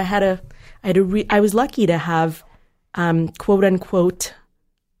was lucky to have, quote unquote,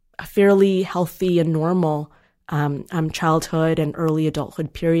 a fairly healthy and normal childhood and early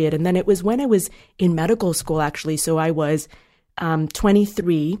adulthood period. And then it was when I was in medical school, actually. So I was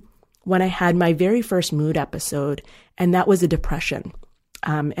 23 when I had my very first mood episode, and that was a depression.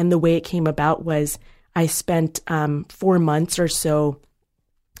 And the way it came about was I spent 4 months or so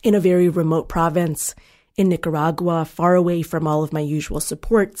in a very remote province in Nicaragua, far away from all of my usual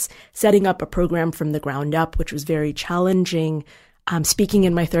supports, setting up a program from the ground up, which was very challenging, speaking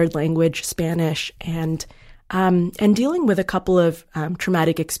in my third language, Spanish, and dealing with a couple of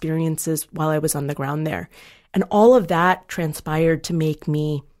traumatic experiences while I was on the ground there. And all of that transpired to make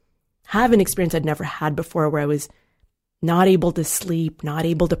me have an experience I'd never had before, where I was not able to sleep, not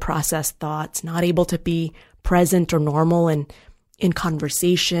able to process thoughts, not able to be present or normal and in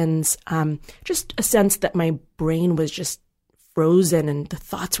conversations, just a sense that my brain was just frozen and the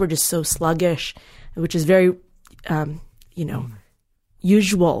thoughts were just so sluggish, which is very,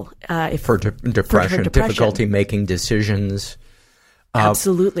 usual for depression, difficulty making decisions.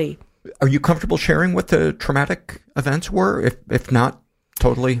 Absolutely. Are you comfortable sharing what the traumatic events were? If not,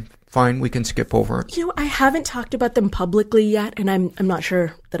 totally fine. We can skip over it. I haven't talked about them publicly yet, and I'm not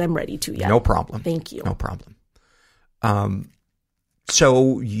sure that I'm ready to yet. No problem. Thank you. No problem.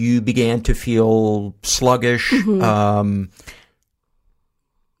 So you began to feel sluggish. Mm-hmm.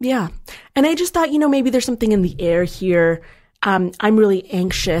 Yeah. And I just thought, maybe there's something in the air here. I'm really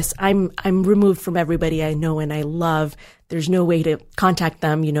anxious. I'm removed from everybody I know and I love. There's no way to contact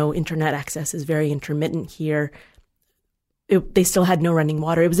them. Internet access is very intermittent here. They still had no running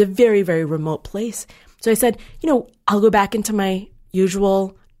water. It was a very, very remote place. So I said, I'll go back into my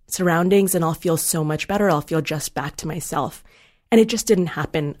usual surroundings and I'll feel so much better. I'll feel just back to myself. And it just didn't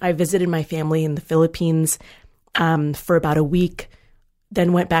happen. I visited my family in the Philippines for about a week,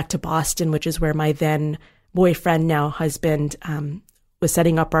 then went back to Boston, which is where my then boyfriend, now husband, was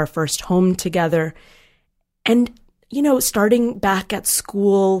setting up our first home together. And, starting back at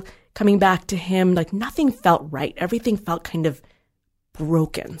school, coming back to him, like nothing felt right. Everything felt kind of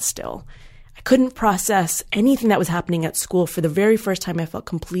broken still. I couldn't process anything that was happening at school. For the very first time, I felt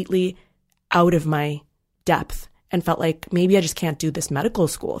completely out of my depth and felt like maybe I just can't do this medical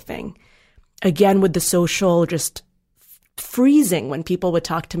school thing. Again, with the social just freezing when people would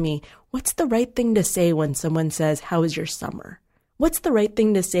talk to me. What's the right thing to say when someone says, "How was your summer?" What's the right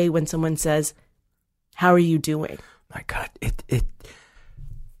thing to say when someone says, "How are you doing?" My God,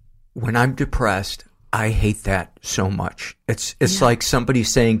 when I'm depressed, I hate that so much. It's like somebody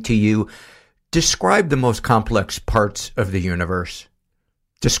saying to you, describe the most complex parts of the universe.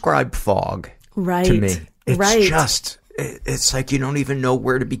 Describe fog. Right. To me. Right. It's like you don't even know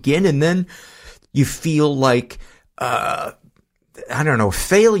where to begin. And then you feel like, I don't know,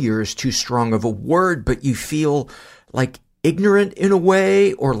 failure is too strong of a word, but you feel like ignorant in a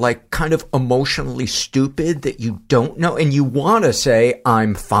way, or like kind of emotionally stupid that you don't know. And you want to say,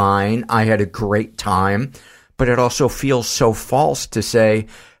 I'm fine, I had a great time. But it also feels so false to say,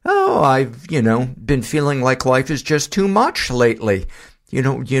 oh, I've, been feeling like life is just too much lately. You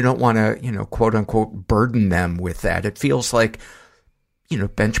don't want to, quote unquote, burden them with that. It feels like,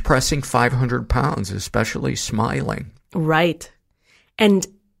 bench pressing 500 pounds, especially smiling. Right. And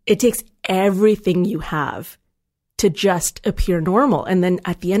it takes everything you have to just appear normal. And then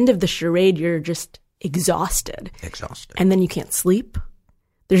at the end of the charade, you're just exhausted. And then you can't sleep.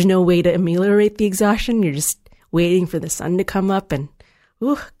 There's no way to ameliorate the exhaustion. You're just waiting for the sun to come up and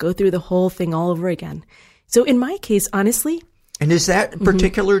go through the whole thing all over again. So in my case, honestly. And is that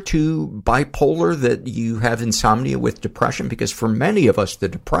particular to bipolar, that you have insomnia with depression? Because for many of us, the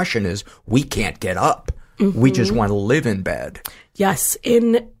depression is we can't get up. We just want to live in bed. Yes.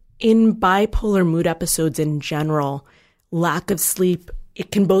 In bipolar mood episodes in general, lack of sleep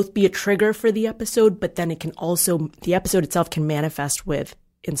it can both be a trigger for the episode, but then it can also, the episode itself can manifest with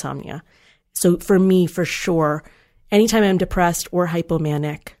insomnia. So for me, for sure, anytime I'm depressed or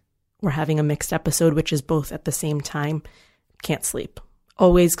hypomanic or having a mixed episode, which is both at the same time, can't sleep.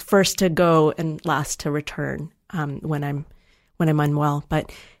 Always first to go and last to return when I'm unwell.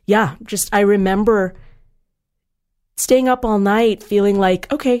 But yeah, just I remember staying up all night feeling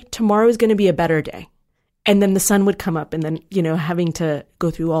like, okay, tomorrow is going to be a better day. And then the sun would come up and then, having to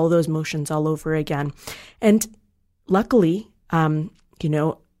go through all those motions all over again. And luckily,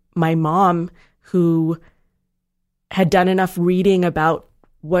 my mom, who had done enough reading about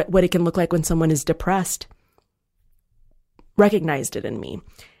what it can look like when someone is depressed, recognized it in me.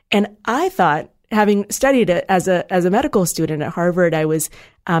 And I thought, having studied it as a medical student at Harvard, I was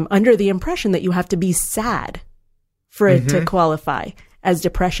under the impression that you have to be sad for it to qualify as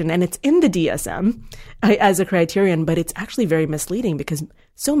depression. And it's in the DSM as a criterion, but it's actually very misleading because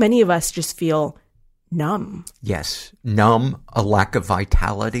so many of us just feel numb. Yes, numb, a lack of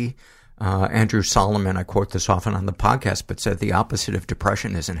vitality. Andrew Solomon, I quote this often on the podcast, but said the opposite of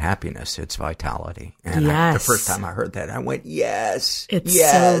depression isn't happiness, it's vitality. And yes. The first time I heard that, I went, yes, it's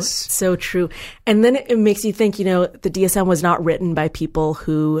yes. So true. And then it makes you think, the DSM was not written by people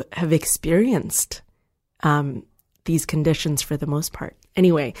who have experienced these conditions for the most part.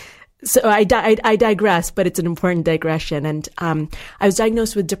 Anyway, so I digress, but it's an important digression. And I was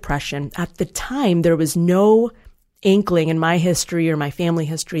diagnosed with depression. At the time, there was no inkling in my history or my family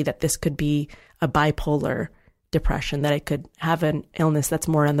history that this could be a bipolar depression, that I could have an illness that's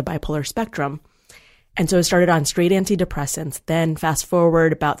more on the bipolar spectrum. And so I started on straight antidepressants. Then fast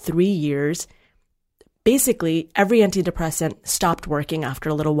forward about 3 years, basically every antidepressant stopped working after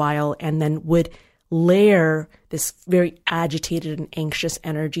a little while and then would layer this very agitated and anxious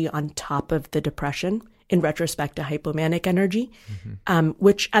energy on top of the depression, in retrospect to hypomanic energy,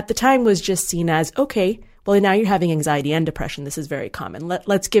 which at the time was just seen as, okay, well, now you're having anxiety and depression. This is very common.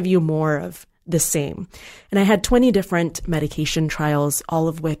 Let's give you more of the same. And I had 20 different medication trials, all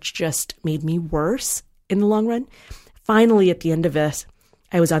of which just made me worse in the long run. Finally, at the end of this,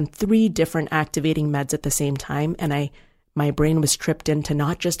 I was on 3 different activating meds at the same time, and my brain was tripped into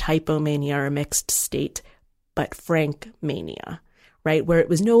not just hypomania or a mixed state, but frank mania, right? Where it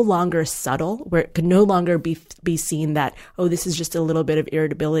was no longer subtle, where it could no longer be seen that, oh, this is just a little bit of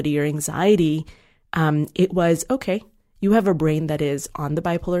irritability or anxiety. It was, okay, you have a brain that is on the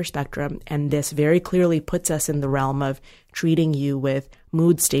bipolar spectrum, and this very clearly puts us in the realm of treating you with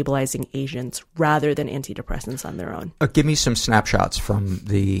mood stabilizing agents rather than antidepressants on their own. Give me some snapshots from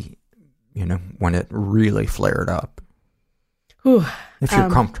when it really flared up. Whew. If you're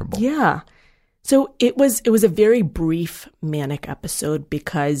comfortable. Yeah. So it was a very brief manic episode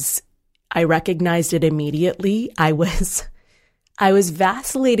because I recognized it immediately. I was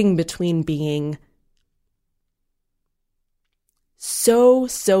vacillating between being so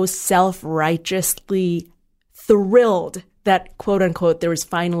self-righteously thrilled that, quote unquote,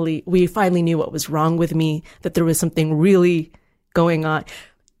 we finally knew what was wrong with me, that there was something really going on.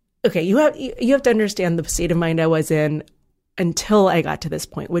 Okay, you have to understand the state of mind I was in until I got to this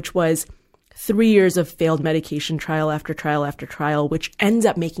point, which was 3 years of failed medication trial after trial after trial, which ends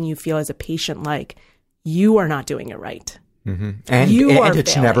up making you feel as a patient like you are not doing it right. Mm-hmm. And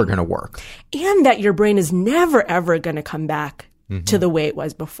it's failing. Never going to work. And that your brain is never, ever going to come back to the way it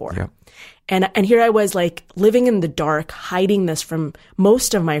was before. Yep. And here I was like living in the dark, hiding this from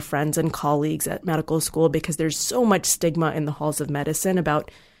most of my friends and colleagues at medical school because there's so much stigma in the halls of medicine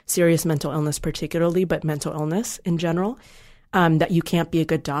about serious mental illness particularly, but mental illness in general, that you can't be a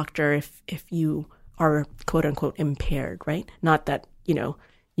good doctor if you are quote unquote impaired, right? Not that, you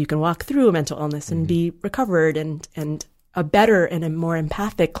can walk through a mental illness and be recovered and a better and a more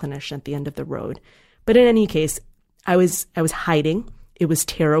empathic clinician at the end of the road. But in any case, I was hiding. It was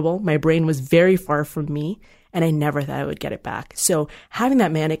terrible. My brain was very far from me, and I never thought I would get it back. So having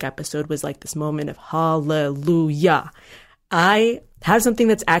that manic episode was like this moment of hallelujah. I have something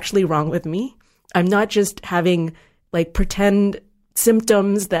that's actually wrong with me. I'm not just having like pretend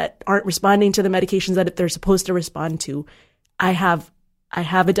symptoms that aren't responding to the medications that they're supposed to respond to. I have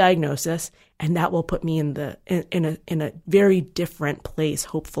a diagnosis, and that will put me in a very different place,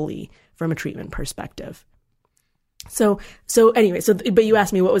 hopefully, from a treatment perspective. So anyway, but you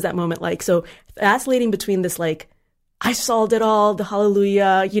asked me, what was that moment like? So vacillating between this, like, I solved it all, the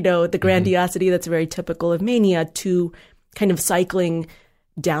hallelujah, the grandiosity that's very typical of mania, to kind of cycling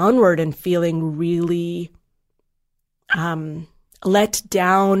downward and feeling really let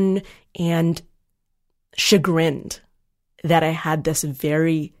down and chagrined that I had this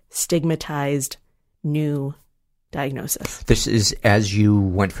very stigmatized new diagnosis. This is as you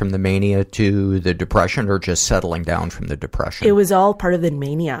went from the mania to the depression, or just settling down from the depression? It was all part of the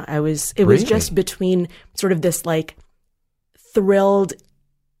mania. It was just between sort of this like thrilled,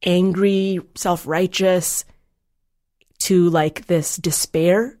 angry, self-righteous to like this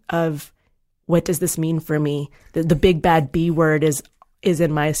despair of what does this mean for me? The big bad B word is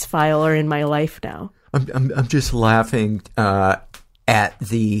in my file or in my life now. I'm just laughing at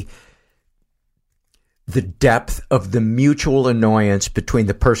the depth of the mutual annoyance between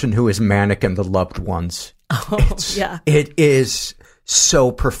the person who is manic and the loved ones. Yeah. It is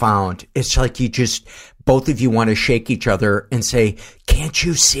so profound. It's like both of you want to shake each other and say, "Can't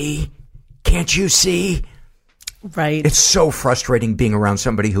you see? Can't you see?" Right. It's so frustrating being around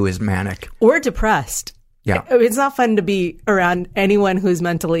somebody who is manic. Or depressed. Yeah. It's not fun to be around anyone who's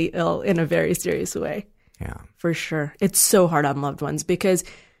mentally ill in a very serious way. Yeah. For sure. It's so hard on loved ones because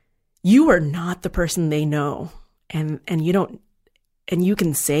you are not the person they know. And you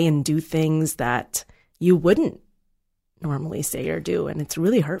can say and do things that you wouldn't normally say or do. And it's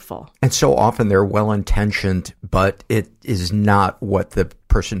really hurtful. And so often they're well-intentioned, but it is not what the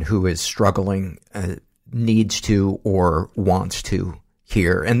person who is struggling needs to or wants to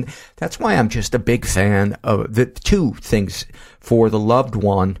hear. And that's why I'm just a big fan of the two things for the loved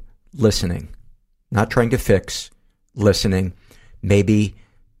one: listening, not trying to fix, listening, maybe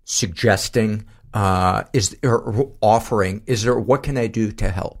suggesting, offering, what can I do to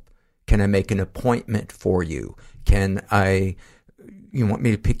help? Can I make an appointment for you? You want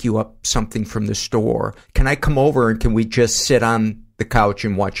me to pick you up something from the store? Can I come over and can we just sit on the couch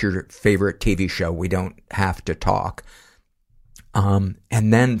and watch your favorite TV show? We don't have to talk. And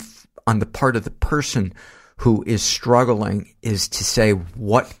then on the part of the person who is struggling is to say,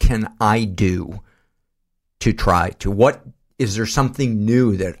 what can I do to try to, is there something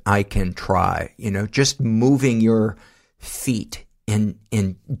new that I can try? Just moving your feet in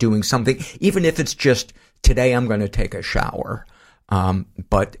doing something, even if it's just today I'm going to take a shower.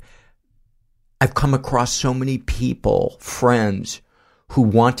 But I've come across so many people, friends, who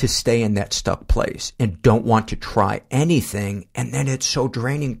want to stay in that stuck place and don't want to try anything. And then it's so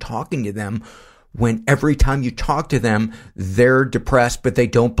draining talking to them when every time you talk to them, they're depressed, but they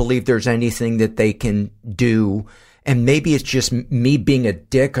don't believe there's anything that they can do. And maybe it's just me being a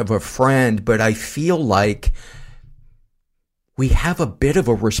dick of a friend, but I feel like we have a bit of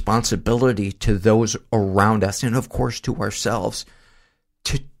a responsibility to those around us, and of course to ourselves,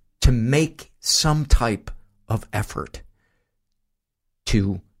 to make some type of effort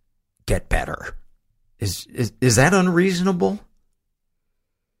to get better. Is that unreasonable?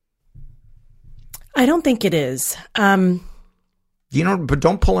 I don't think it is. But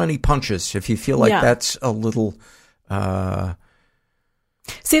don't pull any punches if you feel like that's a little.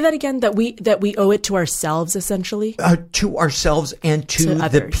 Say that again. That we owe it to ourselves, essentially. To ourselves and to the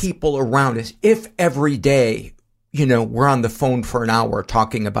others. people around us. If every day, we're on the phone for an hour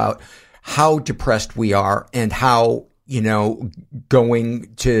talking about how depressed we are and how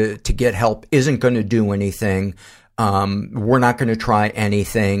going to get help isn't going to do anything. We're not going to try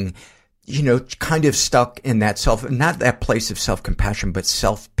anything. Kind of stuck in that not that place of self-compassion, but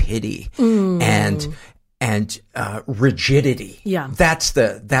self-pity and rigidity. Yeah. That's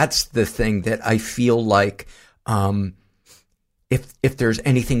the thing that I feel like, if there's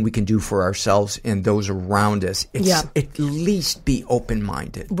anything we can do for ourselves and those around us, it's at least be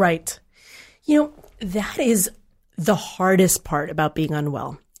open-minded. Right. That is the hardest part about being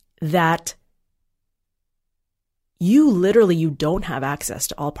unwell, that you don't have access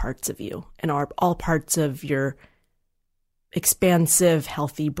to all parts of you and all parts of your expansive,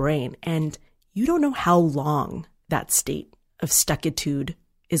 healthy brain. And you don't know how long that state of stuckitude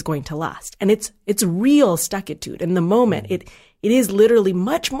is going to last. And it's real stuckitude. In the moment, it is literally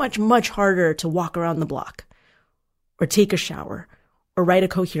much, much, much harder to walk around the block or take a shower or write a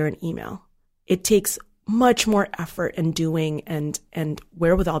coherent email. It takes much more effort and doing and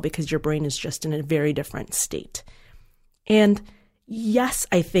wherewithal because your brain is just in a very different state. And yes,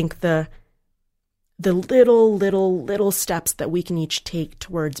 I think the little steps that we can each take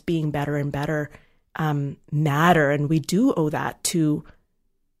towards being better and better matter. And we do owe that to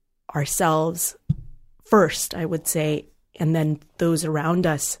ourselves first, I would say, and then those around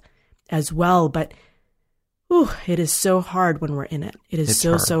us as well. But it is so hard when we're in it. It's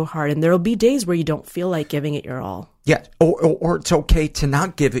so hard. And there will be days where you don't feel like giving it your all. Yeah. Or it's okay to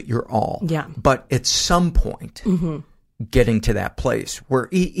not give it your all. Yeah. But at some point, getting to that place where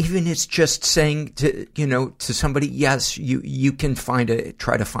even it's just saying to somebody, yes, you can try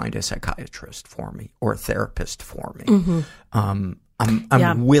to find a psychiatrist for me or a therapist for me. I'm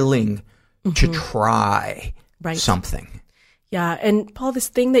willing to try Right. something. Yeah. And Paul, this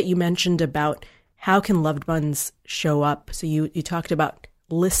thing that you mentioned about how can loved ones show up? So you talked about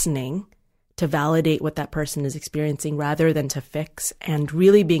listening to validate what that person is experiencing rather than to fix, and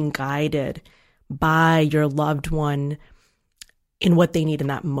really being guided by your loved one in what they need in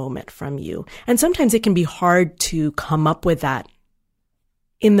that moment from you. And sometimes it can be hard to come up with that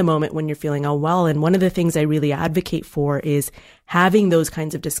in the moment when you're feeling unwell. And one of the things I really advocate for is having those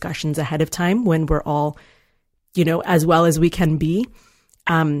kinds of discussions ahead of time when we're all, as well as we can be.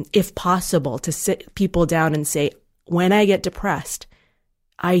 If possible, to sit people down and say, when I get depressed,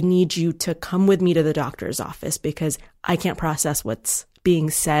 I need you to come with me to the doctor's office because I can't process what's being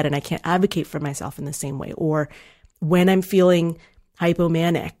said and I can't advocate for myself in the same way. Or when I'm feeling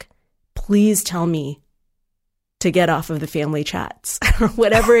hypomanic, please tell me to get off of the family chats or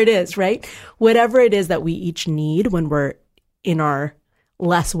whatever it is, right? Whatever it is that we each need when we're in our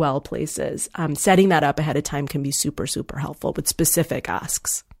less well places. Setting that up ahead of time can be super, super helpful with specific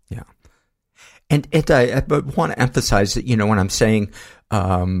asks. Yeah. And I want to emphasize that, when I'm saying,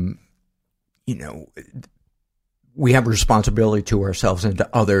 we have a responsibility to ourselves and to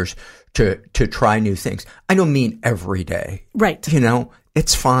others to try new things. I don't mean every day. Right.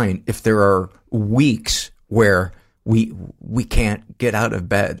 It's fine if there are weeks where we can't get out of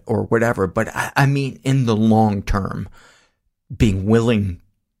bed or whatever. But I mean, in the long term, being willing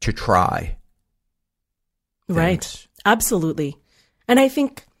to try. Right. things. Absolutely. And I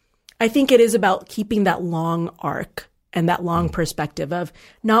think it is about keeping that long arc and that long perspective of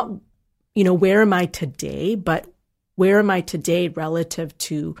not, where am I today, but where am I today relative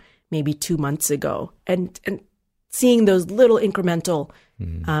to maybe 2 months ago, and seeing those little incremental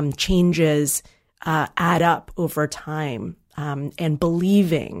changes add up over time, and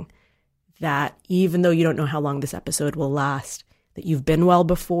believing that even though you don't know how long this episode will last, that you've been well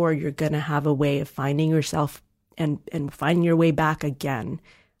before, you're going to have a way of finding yourself and finding your way back again.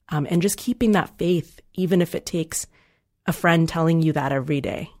 And just keeping that faith, even if it takes a friend telling you that every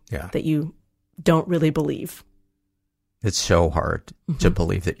day, that you don't really believe. It's so hard to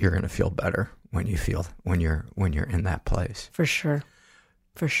believe that you're going to feel better when you're in that place. For sure.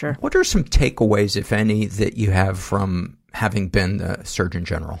 For sure. What are some takeaways, if any, that you have from having been the Surgeon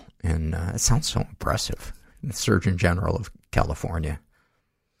General? And it sounds so impressive, the Surgeon General of California.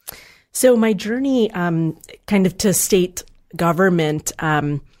 So my journey kind of to state government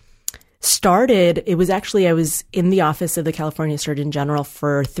started, I was in the office of the California Surgeon General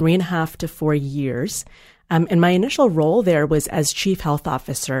for 3.5 to 4 years. And my initial role there was as Chief Health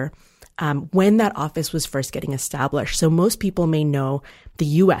Officer when that office was first getting established. So most people may know the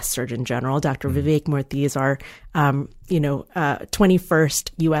U.S. Surgeon General. Dr. Vivek Murthy is our,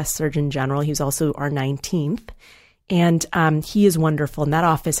 21st U.S. Surgeon General. He's also our 19th. And he is wonderful. And that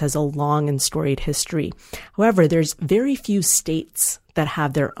office has a long and storied history. However, there's very few states that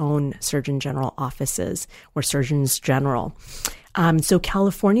have their own Surgeon General offices or Surgeons General. So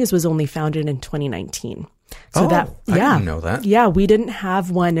California's was only founded in 2019. So I didn't know that. Yeah, we didn't have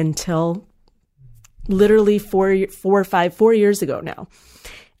one until literally 4 years ago now.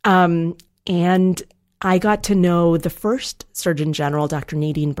 And I got to know the first Surgeon General, Dr.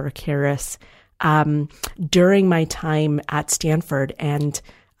 Nadine Burke-Harris, during my time at Stanford. And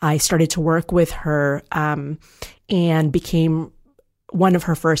I started to work with her and became one of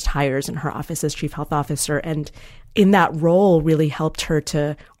her first hires in her office as Chief Health Officer. And in that role really helped her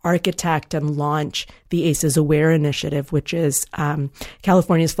to architect and launch the ACEs Aware Initiative, which is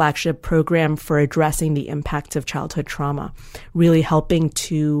California's flagship program for addressing the impacts of childhood trauma, really helping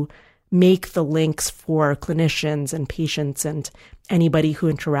to make the links for clinicians and patients and anybody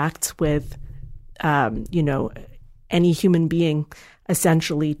who interacts with, any human being,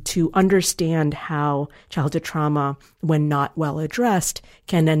 essentially, to understand how childhood trauma, when not well addressed,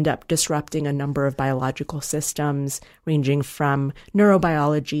 can end up disrupting a number of biological systems, ranging from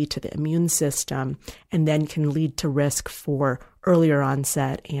neurobiology to the immune system, and then can lead to risk for earlier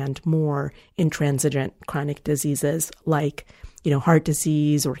onset and more intransigent chronic diseases like, heart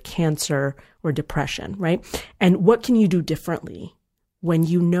disease or cancer or depression, right? And what can you do differently when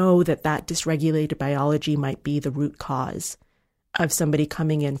you know that dysregulated biology might be the root cause of somebody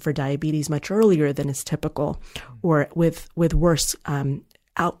coming in for diabetes much earlier than is typical, or with worse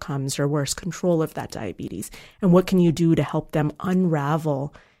outcomes or worse control of that diabetes? And what can you do to help them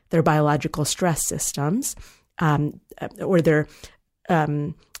unravel their biological stress systems or their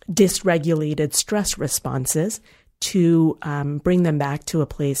dysregulated stress responses to bring them back to a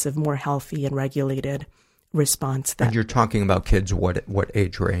place of more healthy and regulated response? And you're talking about kids, what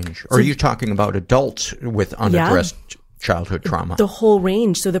age range? Or are you talking about adults with unaddressed childhood trauma? The whole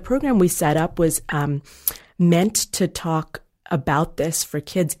range. So the program we set up was meant to talk about this for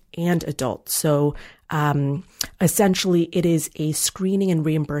kids and adults. So essentially, it is a screening and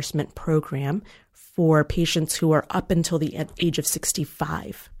reimbursement program for patients who are up until the age of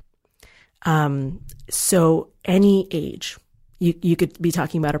 65. So any age, you could be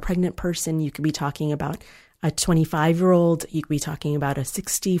talking about a pregnant person, you could be talking about a 25-year-old, you could be talking about a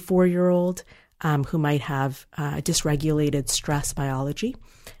 64-year-old who might have dysregulated stress biology,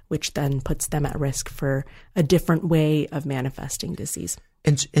 which then puts them at risk for a different way of manifesting disease.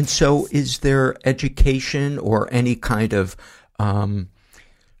 And so is there education or any kind of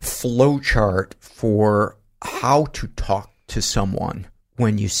flow chart for how to talk to someone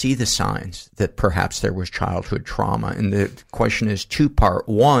when you see the signs that perhaps there was childhood trauma? And the question is two-part.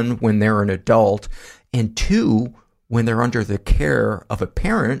 One, when they're an adult, and two, when they're under the care of a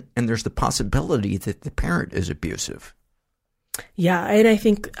parent and there's the possibility that the parent is abusive. Yeah, and I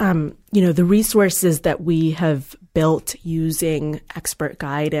think, the resources that we have built using expert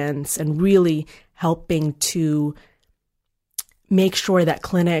guidance and really helping to make sure that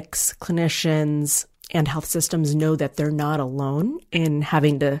clinics, clinicians, and health systems know that they're not alone in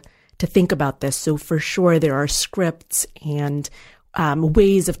having to think about this. So for sure, there are scripts and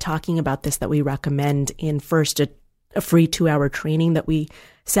ways of talking about this that we recommend in first a free 2-hour training that we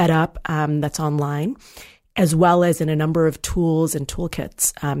set up that's online, as well as in a number of tools and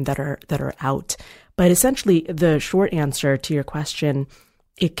toolkits that are out. But essentially, the short answer to your question,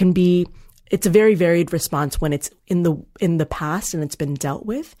 it's a very varied response when it's in the past and it's been dealt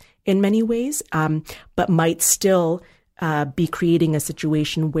with in many ways, but might still be creating a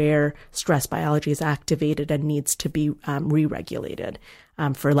situation where stress biology is activated and needs to be re-regulated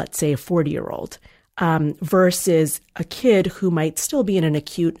for, let's say, a 40-year-old. Versus a kid who might still be in an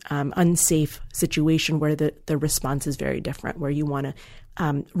acute, unsafe situation where the response is very different, where you want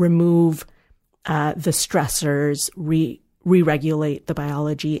to remove the stressors, re-regulate the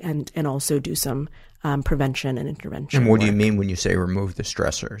biology, and also do some prevention and intervention. And what work. do you mean when you say remove the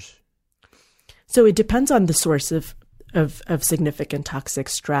stressors? So it depends on the source of significant toxic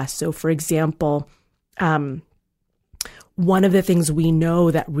stress. So, for example, one of the things we know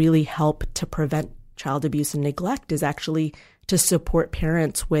that really help to prevent child abuse and neglect is actually to support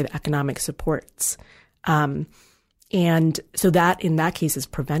parents with economic supports. And so that in that case is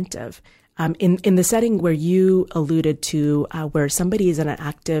preventive. In the setting where you alluded to, where somebody is in an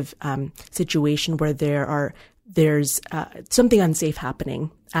active situation where there's something unsafe happening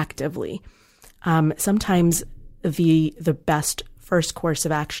actively, sometimes the best first course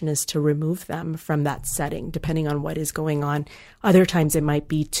of action is to remove them from that setting, depending on what is going on. Other times it might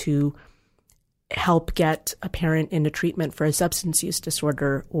be to help get a parent into treatment for a substance use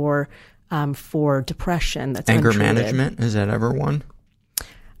disorder or for depression that's anger untreated. management, is that ever one?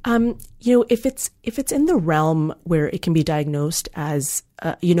 If it's in the realm where it can be diagnosed as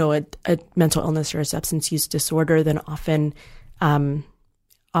a mental illness or a substance use disorder, then often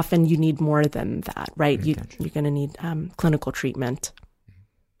you need more than that, right? You're going to need clinical treatment.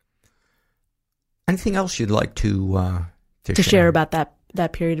 Anything else you'd like to share about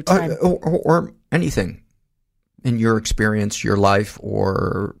that period of time? Or anything in your experience, your life,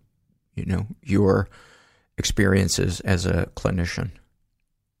 or, your experiences as a clinician?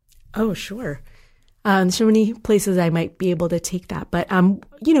 Oh, sure. So many places I might be able to take that. But,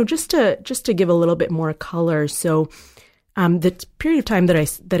 just to give a little bit more color. So the period of time that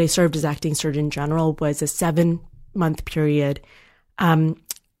I served as acting surgeon general was a 7-month period.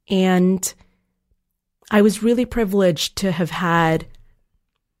 And I was really privileged to have had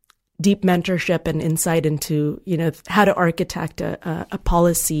deep mentorship and insight into, how to architect a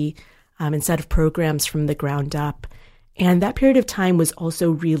policy and set of programs from the ground up. And that period of time was also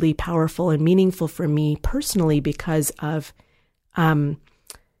really powerful and meaningful for me personally because of the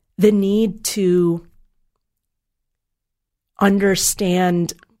need to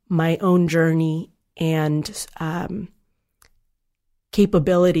understand my own journey and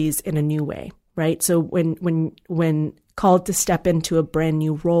capabilities in a new way, right? So when called to step into a brand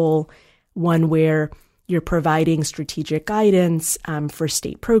new role, one where you're providing strategic guidance for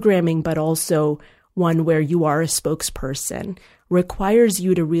state programming, but also one where you are a spokesperson, requires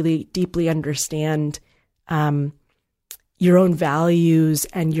you to really deeply understand your own values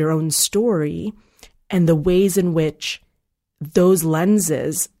and your own story and the ways in which those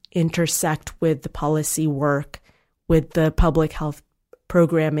lenses intersect with the policy work, with the public health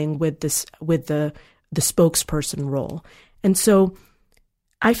programming, with the spokesperson role. And so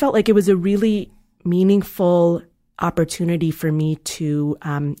I felt like it was a really meaningful opportunity for me to,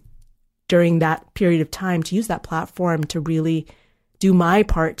 during that period of time, to use that platform to really do my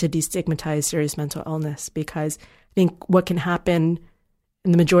part to destigmatize serious mental illness, because I think what can happen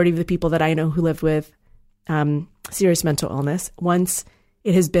in the majority of the people that I know who live with serious mental illness, once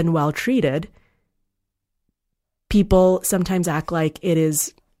it has been well treated, people sometimes act like it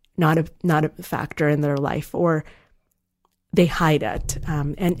is not a factor in their life, or they hide it.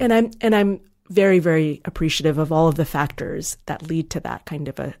 And I'm very, very appreciative of all of the factors that lead to that kind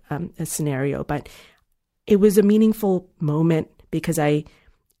of a scenario. But it was a meaningful moment because I,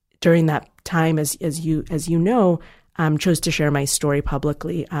 during that time, as you know, chose to share my story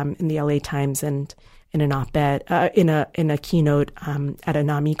publicly in the LA Times and in an op-ed, in a keynote at a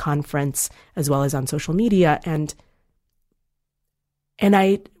NAMI conference, as well as on social media, and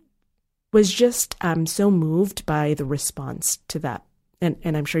I was just so moved by the response to that.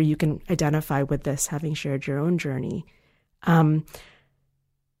 And I'm sure you can identify with this, having shared your own journey. And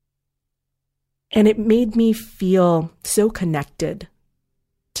it made me feel so connected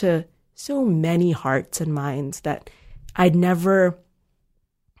to so many hearts and minds that I'd never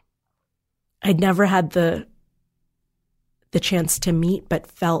had the chance to meet, but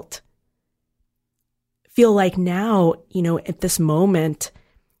feel like now, at this moment,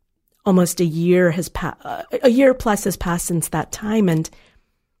 almost a year plus has passed since that time. And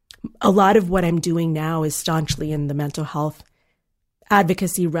a lot of what I'm doing now is staunchly in the mental health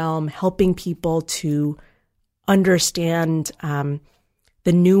advocacy realm, helping people to understand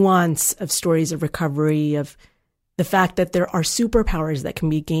the nuance of stories of recovery, of the fact that there are superpowers that can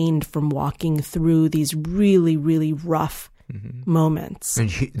be gained from walking through these really, really rough moments.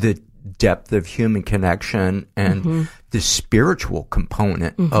 And the depth of human connection and the spiritual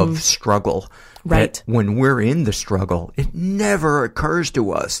component of struggle. Right. That when we're in the struggle, it never occurs to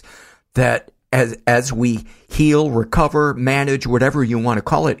us that as we heal, recover, manage, whatever you want to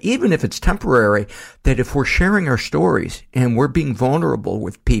call it, even if it's temporary, that if we're sharing our stories and we're being vulnerable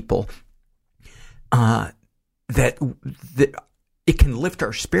with people, that it can lift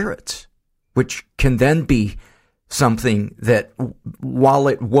our spirits, which can then be something that, while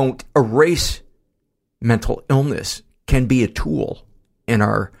it won't erase mental illness, can be a tool in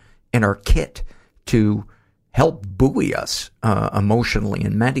our kit to help buoy us emotionally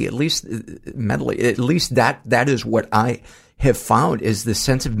and mentally. At least that is what I have found, is the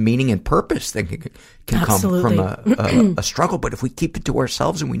sense of meaning and purpose that can come from a struggle. But if we keep it to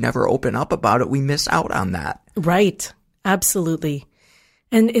ourselves and we never open up about it, we miss out on that. Right. Absolutely.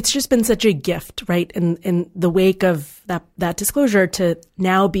 And it's just been such a gift, right? In the wake of that disclosure, to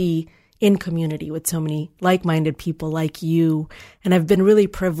now be in community with so many like-minded people like you. And I've been really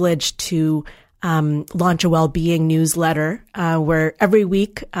privileged to launch a well-being newsletter where every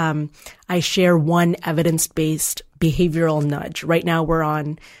week I share one evidence-based behavioral nudge. Right now we're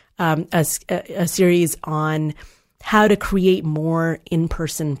on a series on how to create more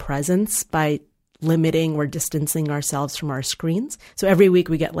in-person presence by limiting or distancing ourselves from our screens. So every week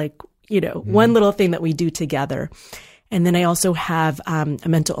we get one little thing that we do together. And then I also have a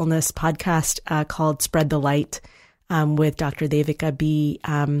mental illness podcast called Spread the Light with Dr. Devika B.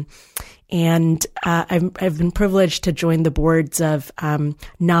 And I've been privileged to join the boards of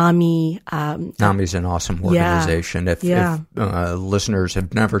NAMI. NAMI's an awesome organization. If listeners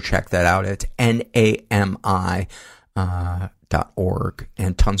have never checked that out, it's NAMI. .org,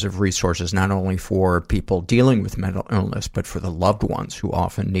 and tons of resources, not only for people dealing with mental illness, but for the loved ones who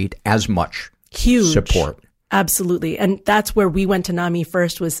often need as much support. Absolutely. And that's where we went to NAMI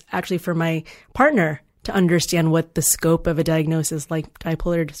first, was actually for my partner to understand what the scope of a diagnosis like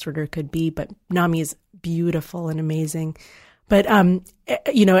bipolar disorder could be. But NAMI is beautiful and amazing. But, and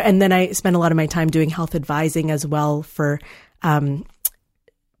then I spent a lot of my time doing health advising as well for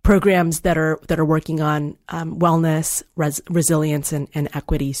programs that are working on wellness, resilience, and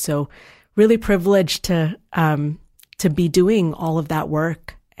equity. So really privileged to be doing all of that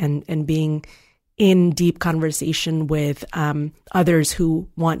work and being in deep conversation with others who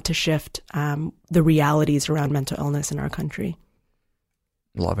want to shift the realities around mental illness in our country.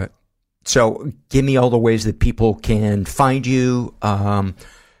 Love it. So give me all the ways that people can find you,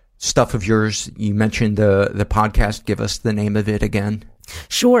 stuff of yours. You mentioned the podcast. Give us the name of it again.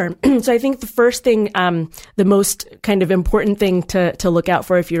 Sure. So I think the first thing, the most kind of important thing to look out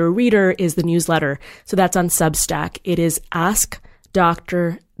for if you're a reader is the newsletter. So that's on Substack. It is Ask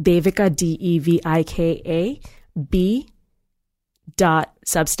Dr. Devika, DEVIKA,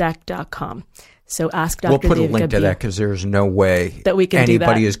 B.substack.com. So ask Dr. We'll put a Devika link to B. that because there's no way that we can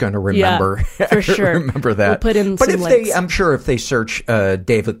anybody do that. is going to remember. Yeah, for sure. remember that. We'll put in but some if links. I'm sure if they search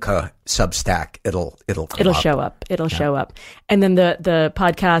Devika Substack, it'll come up. Show up. It'll show up. And then the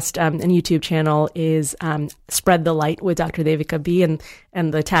podcast and YouTube channel is Spread the Light with Dr. Devika B.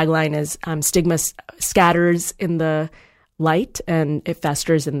 And the tagline is Stigma scatters in the light and it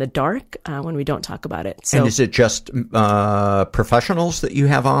festers in the dark when we don't talk about it. So, and is it just professionals that you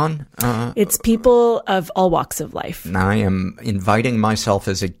have on? It's people of all walks of life. And I am inviting myself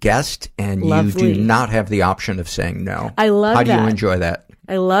as a guest, and Lovely. you do not have the option of saying no. I love How that. do you enjoy that?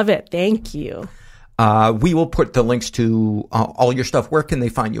 I love it. Thank you. We will put the links to all your stuff. Where can they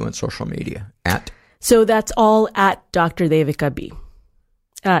find you on social media? So that's all at Dr. Devika B.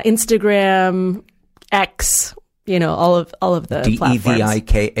 Instagram, X, all of the platforms.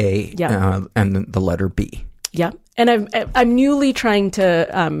 Devika, Yeah. and the letter B. Yeah. And I'm newly trying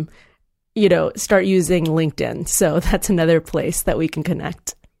to, start using LinkedIn. So that's another place that we can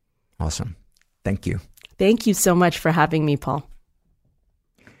connect. Awesome. Thank you. Thank you so much for having me, Paul.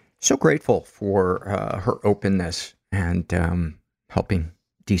 So grateful for her openness and helping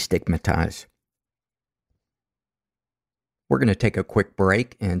destigmatize. We're going to take a quick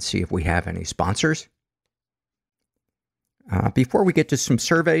break and see if we have any sponsors. Before we get to some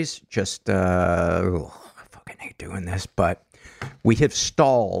surveys, just, I fucking hate doing this, but we have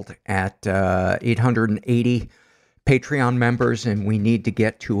stalled at 880 Patreon members, and we need to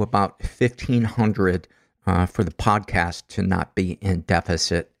get to about 1,500 for the podcast to not be in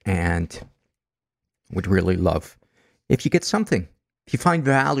deficit, and would really love if you get something. If you find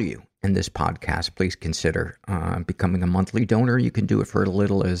value in this podcast, please consider becoming a monthly donor. You can do it for as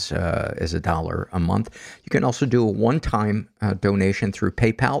little as $1 a month. You can also do a one-time donation through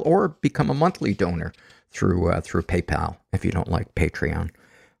PayPal, or become a monthly donor through PayPal if you don't like Patreon.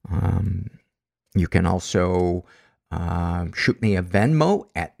 You can also shoot me a Venmo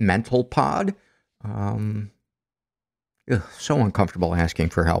at MentalPod. So uncomfortable asking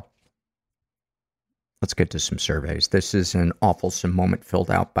for help. Let's get to some surveys. This is an awfulsome moment filled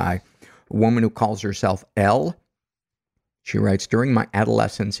out by a woman who calls herself L. She writes, during my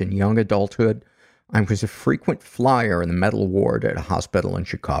adolescence and young adulthood, I was a frequent flyer in the mental ward at a hospital in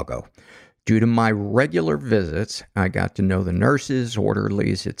Chicago. Due to my regular visits, I got to know the nurses,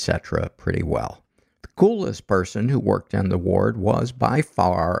 orderlies, etc. pretty well. The coolest person who worked on the ward was by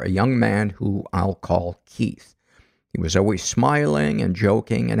far a young man who I'll call Keith. He was always smiling and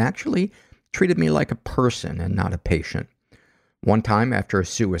joking, and actually treated me like a person and not a patient. One time, after a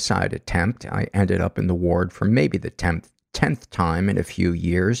suicide attempt, I ended up in the ward for maybe the 10th time in a few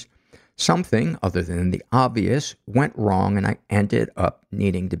years. Something, other than the obvious, went wrong, and I ended up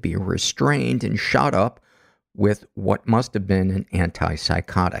needing to be restrained and shot up with what must have been an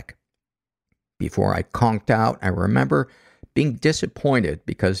antipsychotic. Before I conked out, I remember being disappointed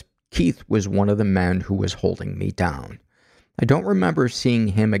because Keith was one of the men who was holding me down. I don't remember seeing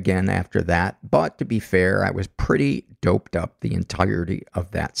him again after that, but to be fair, I was pretty doped up the entirety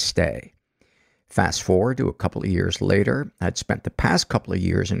of that stay. Fast forward to a couple of years later, I'd spent the past couple of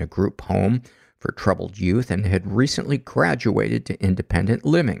years in a group home for troubled youth and had recently graduated to independent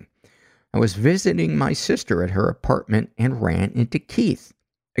living. I was visiting my sister at her apartment and ran into Keith.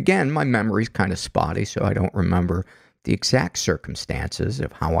 Again, my memory's kind of spotty, so I don't remember the exact circumstances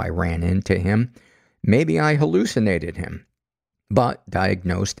of how I ran into him. Maybe I hallucinated him, but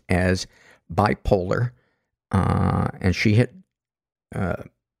diagnosed as bipolar, and she had,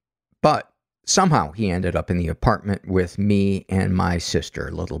 but somehow he ended up in the apartment with me and my sister.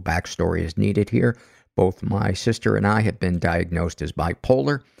 A little backstory is needed here. Both my sister and I had been diagnosed as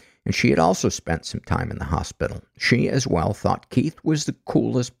bipolar, and she had also spent some time in the hospital. She as well thought Keith was the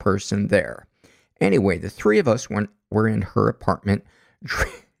coolest person there. Anyway, the three of us were in her apartment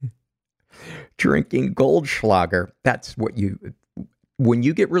drinking Goldschlager. That's what when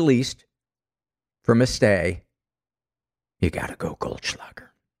you get released from a stay, you gotta go Goldschlager.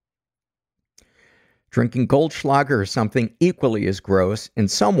 Drinking Goldschlager or something equally as gross, and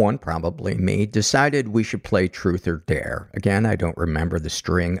someone, probably me, decided we should play Truth or Dare. Again, I don't remember the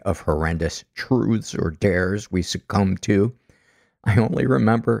string of horrendous truths or dares we succumbed to. I only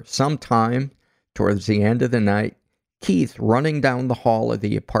remember sometime towards the end of the night, Keith running down the hall of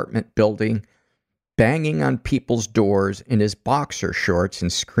the apartment building, banging on people's doors in his boxer shorts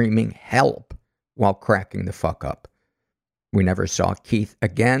and screaming help while cracking the fuck up. We never saw Keith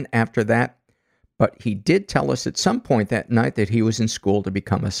again after that, but he did tell us at some point that night that he was in school to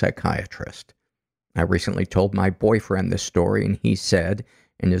become a psychiatrist. I recently told my boyfriend this story, and he said,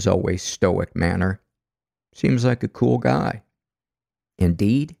 in his always stoic manner, "Seems like a cool guy."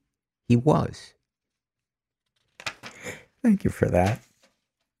 Indeed, he was. Thank you for that.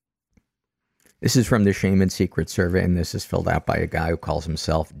 This is from the Shame and Secret survey, and this is filled out by a guy who calls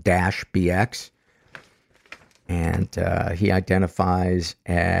himself Dash BX. And he identifies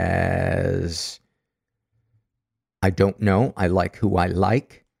as, I don't know, I like who I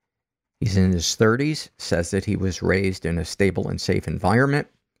like. He's in his 30s, says that he was raised in a stable and safe environment.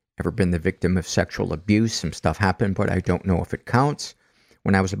 Ever been the victim of sexual abuse? Some stuff happened, but I don't know if it counts.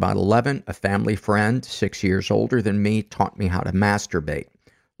 When I was about 11, a family friend, 6 years older than me, taught me how to masturbate.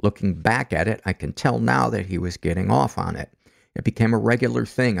 Looking back at it, I can tell now that he was getting off on it. It became a regular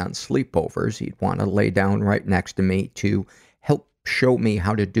thing on sleepovers. He'd want to lay down right next to me to help show me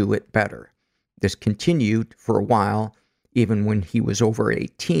how to do it better. This continued for a while. Even when he was over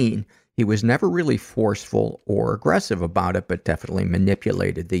 18, he was never really forceful or aggressive about it, but definitely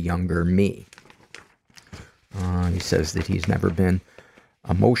manipulated the younger me. He says that he's never been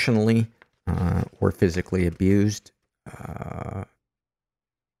emotionally or physically abused.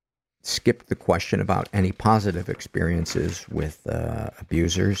 Skipped the question about any positive experiences with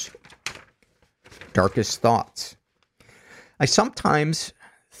abusers. Darkest thoughts. I sometimes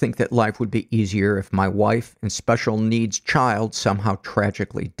think that life would be easier if my wife and special needs child somehow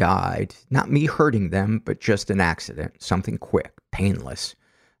tragically died. Not me hurting them, but just an accident. Something quick, painless.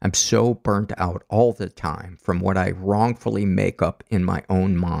 I'm so burnt out all the time from what I wrongfully make up in my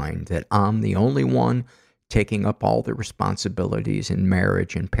own mind that I'm the only one taking up all the responsibilities in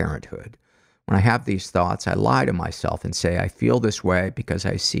marriage and parenthood. When I have these thoughts, I lie to myself and say I feel this way because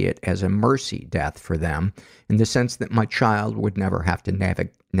I see it as a mercy death for them, in the sense that my child would never have to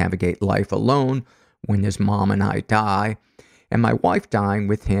navigate life alone when his mom and I die, and my wife dying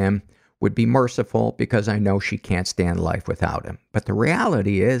with him would be merciful because I know she can't stand life without him. But the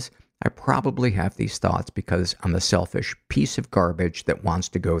reality is, I probably have these thoughts because I'm a selfish piece of garbage that wants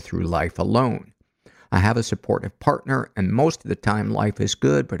to go through life alone. I have a supportive partner, and most of the time life is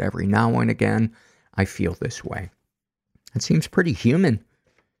good, but every now and again, I feel this way. It seems pretty human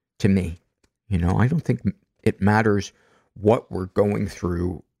to me. You know, I don't think it matters what we're going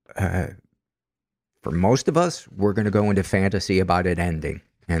through. For most of us, we're going to go into fantasy about it ending.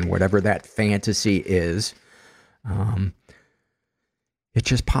 And whatever that fantasy is, it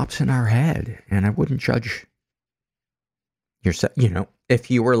just pops in our head. And I wouldn't judge yourself. You know,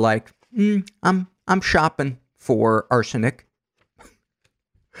 if you were like, I'm shopping for arsenic,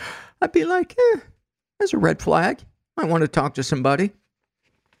 I'd be like, there's a red flag. I want to talk to somebody.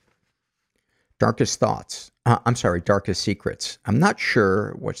 Darkest thoughts. Darkest secrets. I'm not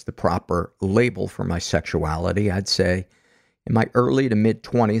sure what's the proper label for my sexuality. I'd say in my early to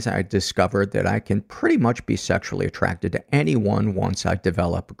mid-20s, I discovered that I can pretty much be sexually attracted to anyone once I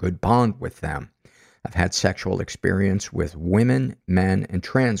develop a good bond with them. I've had sexual experience with women, men, and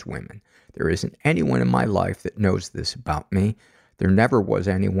trans women. There isn't anyone in my life that knows this about me. There never was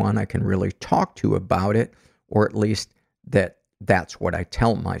anyone I can really talk to about it, or at least that's what I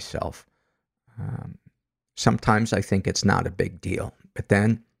tell myself. Sometimes I think it's not a big deal. But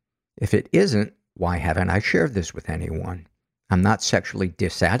then, if it isn't, why haven't I shared this with anyone? I'm not sexually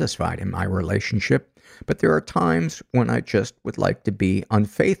dissatisfied in my relationship, but there are times when I just would like to be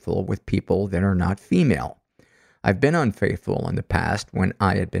unfaithful with people that are not female. I've been unfaithful in the past when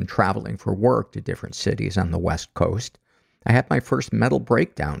I had been traveling for work to different cities on the West Coast. I had my first mental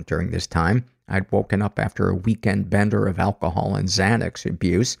breakdown during this time. I'd woken up after a weekend bender of alcohol and Xanax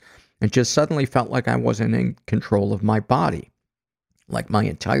abuse and just suddenly felt like I wasn't in control of my body. Like my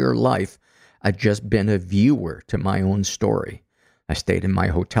entire life, I'd just been a viewer to my own story. I stayed in my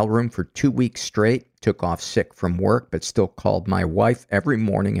hotel room for 2 weeks straight, took off sick from work, but still called my wife every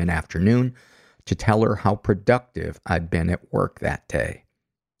morning and afternoon to tell her how productive I'd been at work that day.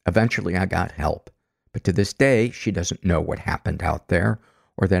 Eventually, I got help. But to this day, she doesn't know what happened out there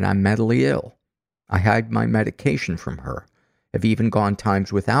or that I'm mentally ill. I hide my medication from her. Have even gone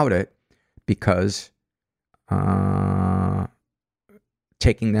times without it because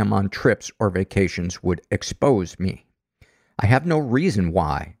taking them on trips or vacations would expose me. I have no reason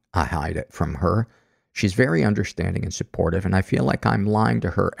why I hide it from her. She's very understanding and supportive, and I feel like I'm lying to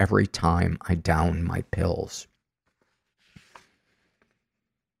her every time I down my pills.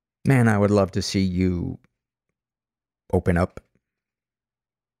 Man, I would love to see you open up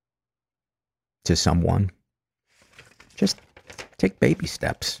to someone. Just take baby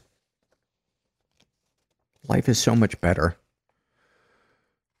steps. Life is so much better.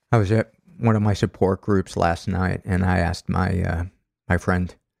 I was at one of my support groups last night, and I asked my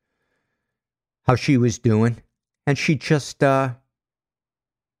friend how she was doing, and she just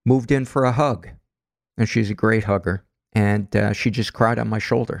moved in for a hug. And she's a great hugger, and she just cried on my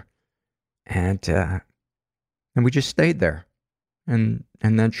shoulder. And And we just stayed there. And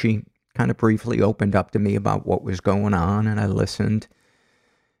then she kind of briefly opened up to me about what was going on, and I listened.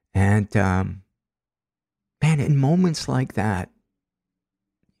 And, man, in moments like that,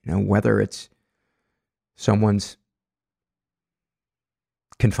 whether it's someone's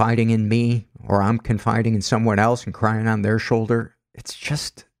confiding in me or I'm confiding in someone else and crying on their shoulder, it's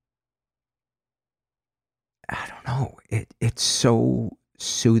just, I don't know, it's so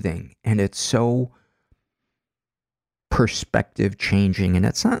soothing, and it's so perspective changing, and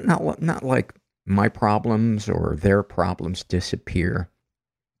it's not like my problems or their problems disappear,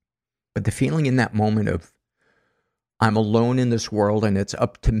 but the feeling in that moment of I'm alone in this world and it's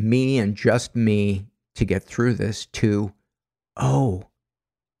up to me and just me to get through this, to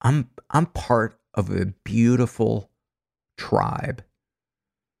I'm part of a beautiful tribe.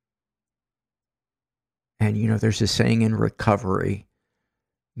 And there's a saying in recovery,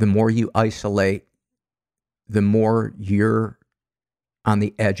 the more you isolate, the more you're on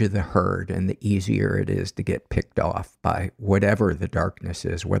the edge of the herd, and the easier it is to get picked off by whatever the darkness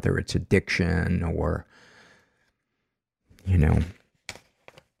is, whether it's addiction or,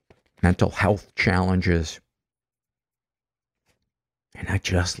 mental health challenges. And I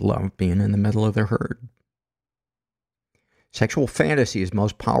just love being in the middle of the herd. Sexual fantasy is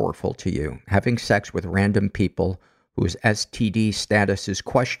most powerful to you. Having sex with random people whose STD status is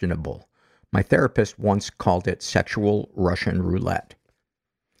questionable. My therapist once called it sexual Russian roulette.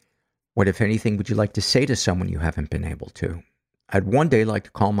 What, if anything, would you like to say to someone you haven't been able to? I'd one day like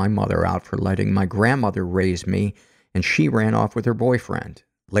to call my mother out for letting my grandmother raise me, and she ran off with her boyfriend.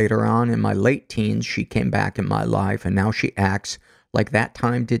 Later on, in my late teens, she came back in my life, and now she acts like that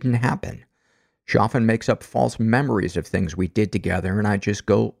time didn't happen. She often makes up false memories of things we did together, and I just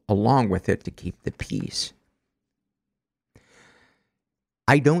go along with it to keep the peace.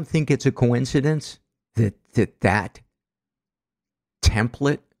 I don't think it's a coincidence that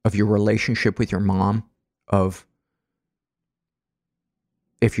template of your relationship with your mom, of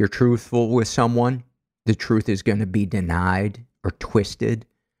if you're truthful with someone, the truth is going to be denied or twisted,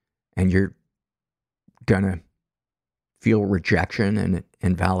 and you're going to feel rejection and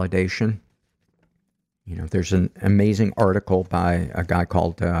invalidation. There's an amazing article by a guy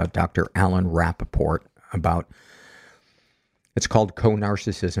called Dr. Alan Rappaport about, it's called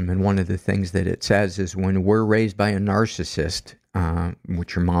Co-Narcissism, and one of the things that it says is when we're raised by a narcissist,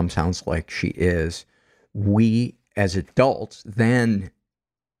 which your mom sounds like she is, we as adults then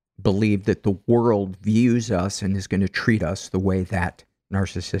believe that the world views us and is going to treat us the way that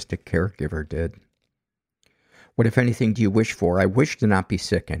narcissistic caregiver did. What, if anything, do you wish for? I wish to not be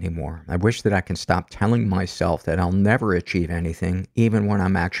sick anymore. I wish that I can stop telling myself that I'll never achieve anything, even when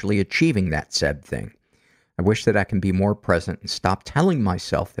I'm actually achieving that said thing. I wish that I can be more present and stop telling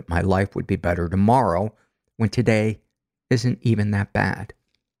myself that my life would be better tomorrow when today isn't even that bad.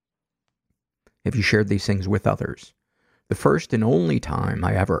 Have you shared these things with others? The first and only time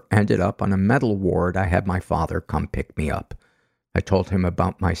I ever ended up on a mental ward, I had my father come pick me up. I told him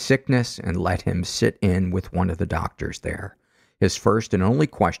about my sickness and let him sit in with one of the doctors there. His first and only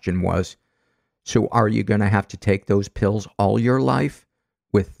question was, so are you going to have to take those pills all your life?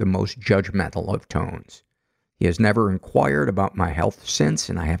 With the most judgmental of tones. He has never inquired about my health since,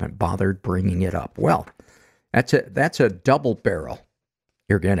 and I haven't bothered bringing it up. Well, that's a double barrel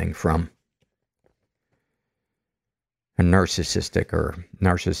you're getting from a narcissistic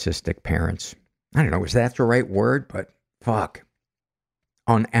parents. I don't know, is that the right word? But fuck.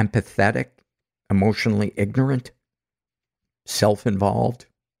 Unempathetic, emotionally ignorant, self-involved.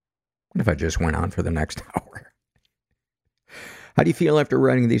 What if I just went on for the next hour? How do you feel after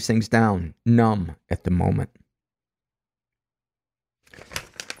writing these things down? Numb at the moment.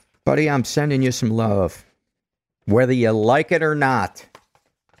 Buddy, I'm sending you some love. Whether you like it or not.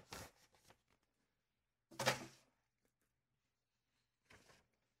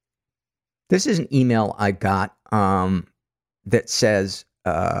 This is an email I got that says,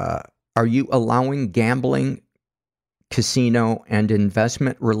 are you allowing gambling, casino, and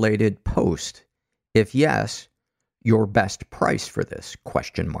investment-related posts? If yes, your best price for this? ?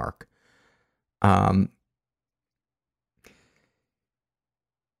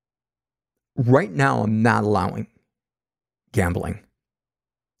 Right now, I'm not allowing gambling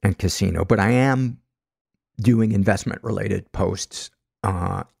and casino, but I am doing investment-related posts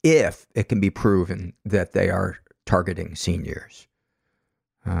if it can be proven that they are targeting seniors.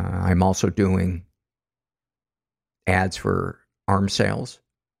 I'm also doing ads for arms sales,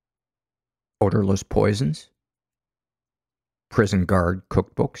 odorless poisons, prison guard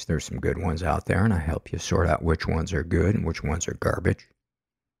cookbooks. There's some good ones out there, and I help you sort out which ones are good and which ones are garbage.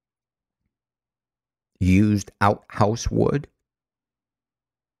 used outhouse wood,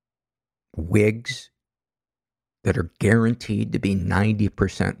 wigs that are guaranteed to be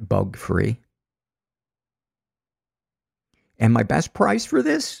 90% bug free. And my best price for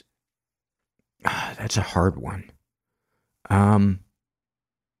this? That's a hard one. I'll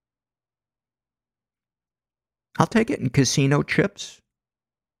take it in casino chips.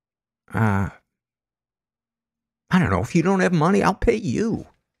 I don't know. If you don't have money, I'll pay you.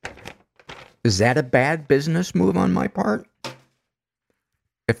 Is that a bad business move on my part?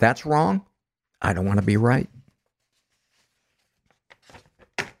 If that's wrong, I don't want to be right.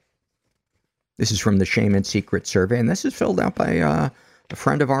 This is from the Shame and Secret survey, and this is filled out by a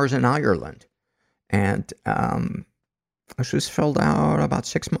friend of ours in Ireland. And this was filled out about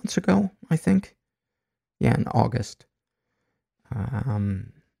 6 months ago, I think. Yeah, in August.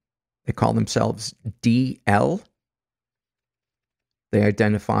 They call themselves DL. They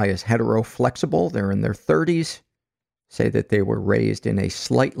identify as hetero-flexible. They're in their 30s. Say that they were raised in a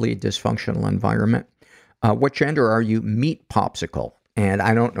slightly dysfunctional environment. What gender are you? Meat popsicle. And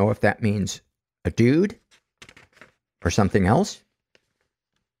I don't know if that means a dude or something else.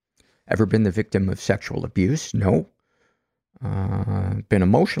 Ever been the victim of sexual abuse? No. Been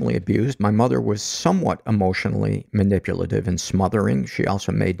emotionally abused. My mother was somewhat emotionally manipulative and smothering. She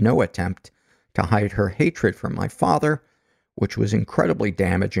also made no attempt to hide her hatred for my father, which was incredibly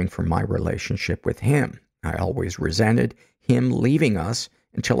damaging for my relationship with him. I always resented him leaving us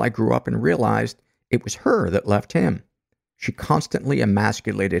until I grew up and realized it was her that left him. She constantly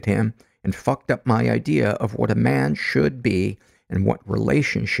emasculated him and fucked up my idea of what a man should be and what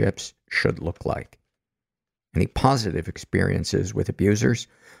relationships should look like. Any positive experiences with abusers?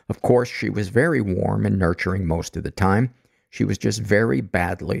 Of course, she was very warm and nurturing most of the time. She was just very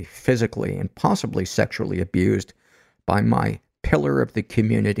badly, physically, and possibly sexually abused by my pillar of the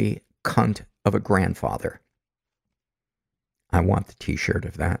community cunt of a grandfather. I want the t-shirt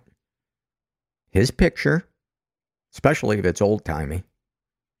of that. His picture, especially if it's old-timey.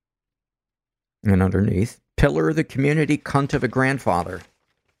 And underneath, pillar of the community cunt of a grandfather.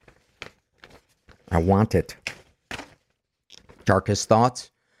 I want it. Darkest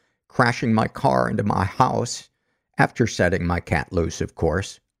thoughts? Crashing my car into my house after setting my cat loose, of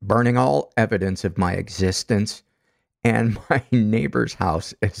course. Burning all evidence of my existence and my neighbor's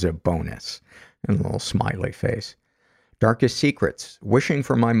house as a bonus. And a little smiley face. Darkest secrets? Wishing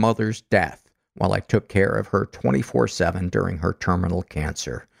for my mother's death while I took care of her 24/7 during her terminal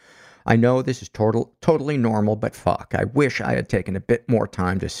cancer. I know this is totally normal, but fuck, I wish I had taken a bit more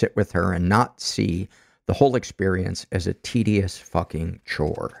time to sit with her and not see the whole experience as a tedious fucking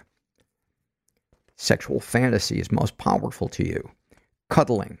chore. Sexual fantasy is most powerful to you.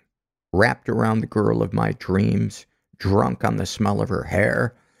 Cuddling, wrapped around the girl of my dreams, drunk on the smell of her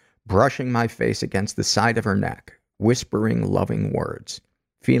hair, brushing my face against the side of her neck, whispering loving words,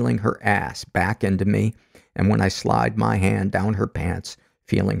 feeling her ass back into me, and when I slide my hand down her pants,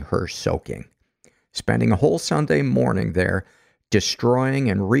 feeling her soaking. Spending a whole Sunday morning there, destroying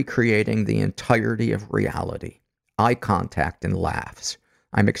and recreating the entirety of reality. Eye contact and laughs.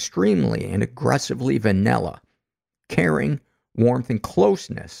 I'm extremely and aggressively vanilla. Caring, warmth, and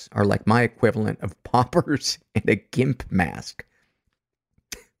closeness are like my equivalent of poppers and a gimp mask.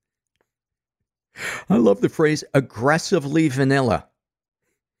 I love the phrase aggressively vanilla.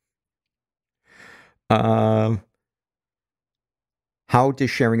 How does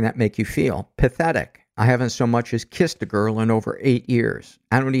sharing that make you feel? Pathetic. I haven't so much as kissed a girl in over 8 years.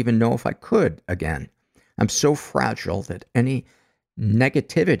 I don't even know if I could again. I'm so fragile that any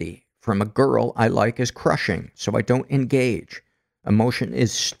negativity from a girl I like is crushing, so I don't engage. Emotion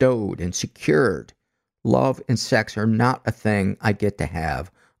is stowed and secured. Love and sex are not a thing I get to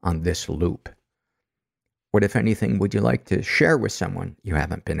have on this loop. What, if anything, would you like to share with someone you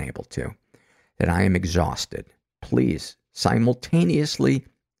haven't been able to? That I am exhausted. Please, simultaneously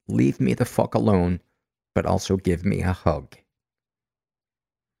leave me the fuck alone, but also give me a hug.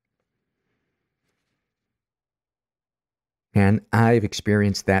 And I've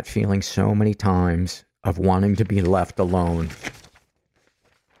experienced that feeling so many times of wanting to be left alone,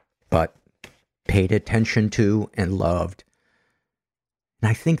 but paid attention to and loved. And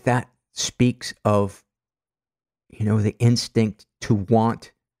I think that speaks of, the instinct to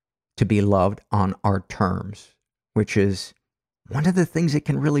want to be loved on our terms, which is one of the things that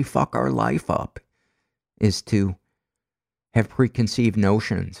can really fuck our life up, is to have preconceived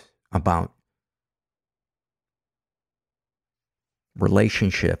notions about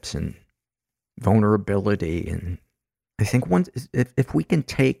relationships and vulnerability. And I think if we can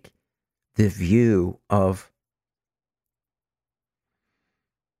take the view of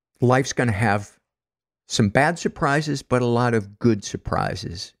life's going to have some bad surprises, but a lot of good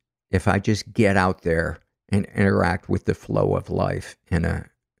surprises if I just get out there and interact with the flow of life in a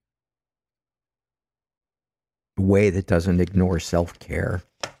way that doesn't ignore self-care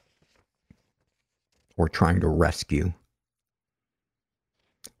or trying to rescue.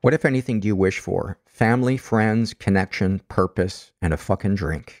 What, if anything, do you wish for? Family, friends, connection, purpose, and a fucking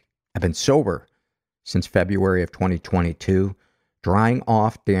drink. I've been sober since February of 2022. Drying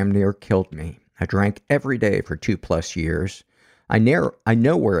off damn near killed me. I drank every day for 2+ years. I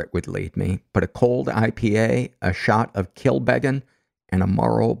know where it would lead me, but a cold IPA, a shot of Kilbeggan, and a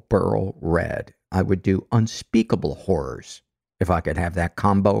Marlboro Red. I would do unspeakable horrors if I could have that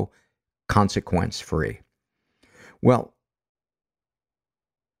combo consequence-free. Well,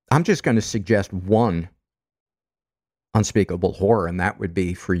 I'm just going to suggest one unspeakable horror, and that would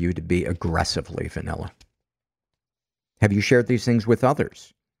be for you to be aggressively vanilla. Have you shared these things with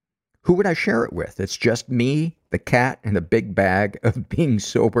others? Who would I share it with? It's just me, the cat, and a big bag of being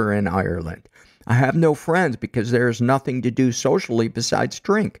sober in Ireland. I have no friends because there's nothing to do socially besides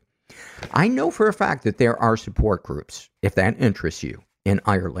drink. I know for a fact that there are support groups, if that interests you, in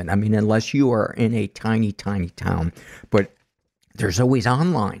Ireland. I mean, unless you are in a tiny, tiny town. But there's always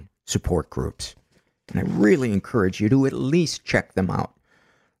online support groups. And I really encourage you to at least check them out.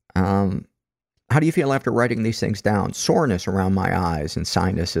 How do you feel after writing these things down? Soreness around my eyes and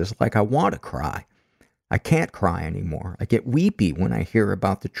sinuses, like I want to cry. I can't cry anymore. I get weepy when I hear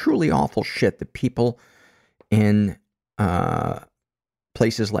about the truly awful shit that people in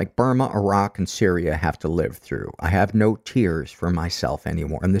places like Burma, Iraq, and Syria have to live through. I have no tears for myself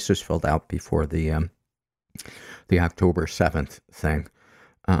anymore. And this was filled out before the October 7th thing.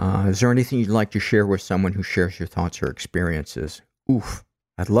 Is there anything you'd like to share with someone who shares your thoughts or experiences? Oof.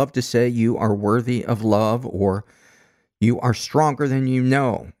 I'd love to say you are worthy of love or you are stronger than you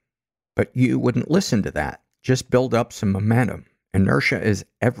know, but you wouldn't listen to that. Just build up some momentum. Inertia is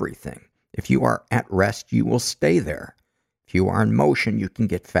everything. If you are at rest, you will stay there. If you are in motion, you can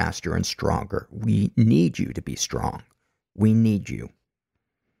get faster and stronger. We need you to be strong. We need you.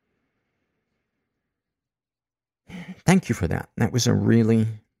 Thank you for that. That was a really,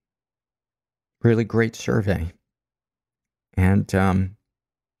 really great survey. And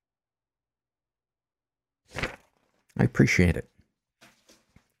I appreciate it.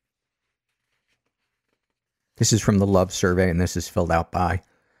 This is from the Love Survey, and this is filled out by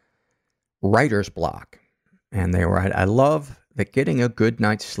Writer's Block. And they write, I love that getting a good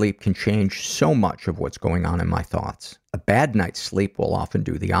night's sleep can change so much of what's going on in my thoughts. A bad night's sleep will often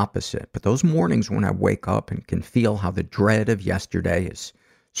do the opposite, but those mornings when I wake up and can feel how the dread of yesterday has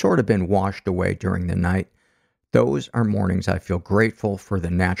sort of been washed away during the night, those are mornings I feel grateful for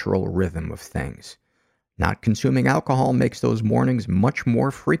the natural rhythm of things. Not consuming alcohol makes those mornings much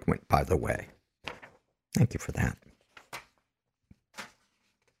more frequent, by the way. Thank you for that.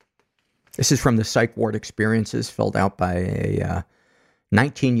 This is from the Psych Ward Experiences, filled out by a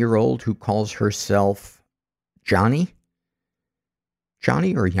 19-year-old who calls herself Johnny.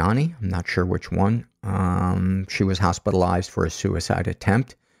 Johnny or Yanni? I'm not sure which one. She was hospitalized for a suicide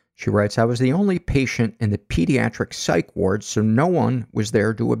attempt. She writes, I was the only patient in the pediatric psych ward, so no one was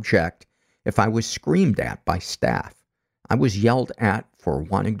there to object if I was screamed at by staff. I was yelled at for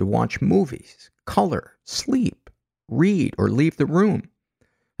wanting to watch movies, color, sleep, read, or leave the room.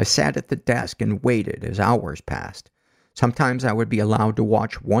 I sat at the desk and waited as hours passed. Sometimes I would be allowed to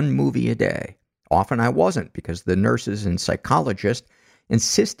watch one movie a day. Often I wasn't because the nurses and psychologists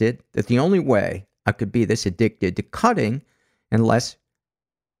insisted that the only way I could be this addicted to cutting unless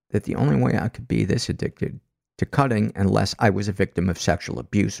I was a victim of sexual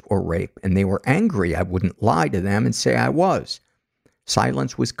abuse or rape, and they were angry I wouldn't lie to them and say I was.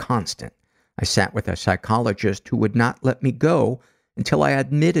 Silence was constant. I sat with a psychologist who would not let me go until I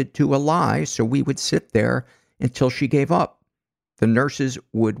admitted to a lie, so we would sit there until she gave up. The nurses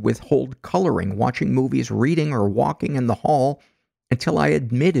would withhold coloring, watching movies, reading, or walking in the hall until I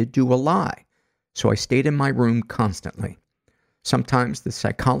admitted to a lie. So I stayed in my room constantly. Sometimes the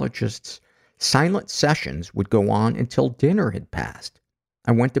psychologist's silent sessions would go on until dinner had passed.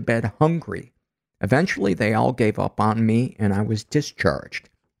 I went to bed hungry. Eventually, they all gave up on me, and I was discharged.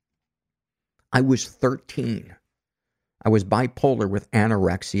 I was 13. I was bipolar with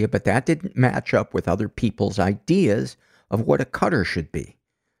anorexia, but that didn't match up with other people's ideas of what a cutter should be.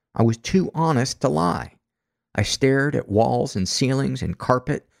 I was too honest to lie. I stared at walls and ceilings and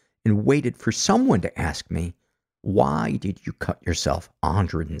carpet and waited for someone to ask me, why did you cut yourself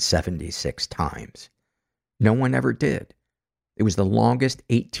 176 times? No one ever did. It was the longest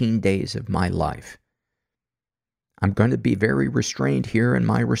 18 days of my life. I'm going to be very restrained here in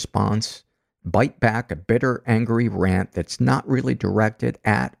my response, bite back a bitter, angry rant that's not really directed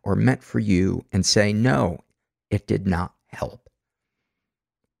at or meant for you and say, no, it did not help.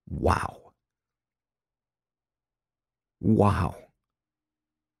 Wow. Wow.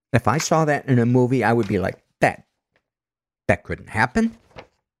 If I saw that in a movie, I would be like, that couldn't happen.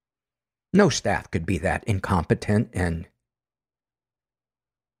 No staff could be that incompetent and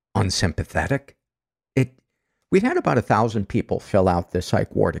unsympathetic. We've had about 1,000 people fill out the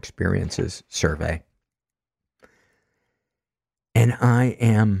psych ward experiences survey.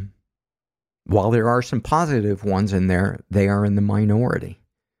 And while there are some positive ones in there, they are in the minority.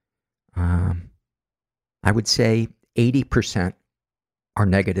 I would say 80% are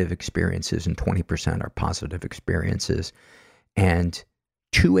negative experiences and 20% are positive experiences. And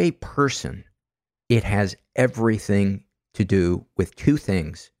to a person, it has everything to do with two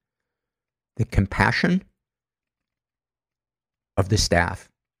things: the compassion of the staff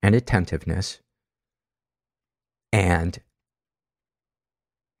and attentiveness, and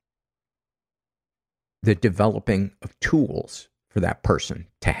the developing of tools for that person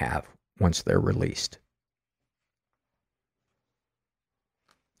to have once they're released.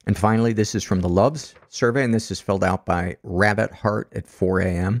 And finally, this is from the Loves survey, and this is filled out by Rabbit Heart at 4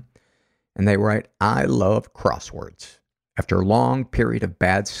 a.m. And they write, I love crosswords. After a long period of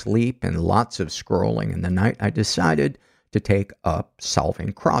bad sleep and lots of scrolling in the night, I decided to take up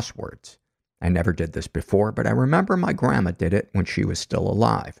solving crosswords. I never did this before, but I remember my grandma did it when she was still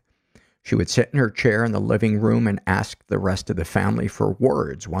alive. She would sit in her chair in the living room and ask the rest of the family for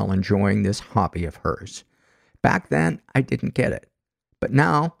words while enjoying this hobby of hers. Back then, I didn't get it. But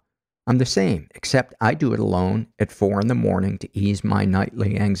now, I'm the same, except I do it alone at 4 a.m. to ease my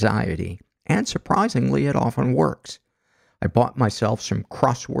nightly anxiety. And surprisingly, it often works. I bought myself some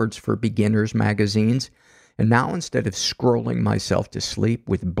Crosswords for Beginners magazines, and now instead of scrolling myself to sleep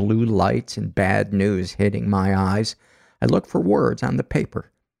with blue lights and bad news hitting my eyes, I look for words on the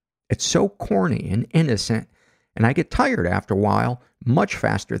paper. It's so corny and innocent, and I get tired after a while, much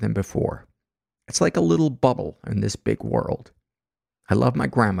faster than before. It's like a little bubble in this big world. I love my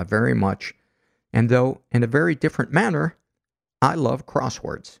grandma very much, and though in a very different manner, I love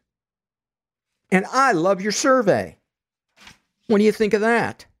crosswords. And I love your survey. What do you think of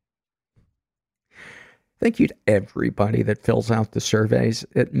that? Thank you to everybody that fills out the surveys.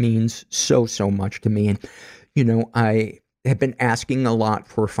 It means so much to me. And, you know, I have been asking a lot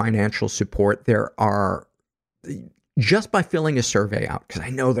for financial support. There are, just by filling a survey out, because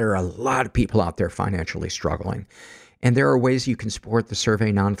I know there are a lot of people out there financially struggling. And there are ways you can support the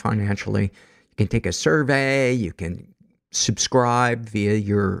survey non-financially. You can take a survey, you can subscribe via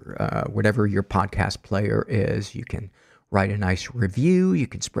your, whatever your podcast player is. You can write a nice review, you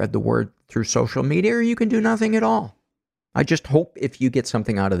can spread the word through social media, or you can do nothing at all. I just hope if you get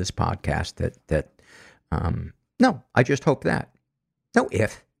something out of this podcast I just hope that. No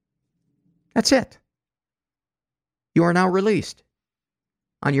if. That's it. You are now released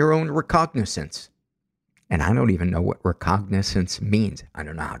on your own recognizance. And I don't even know what recognizance means. I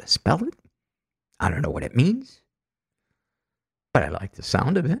don't know how to spell it. I don't know what it means. But I like the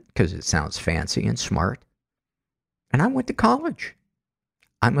sound of it because it sounds fancy and smart. And I went to college.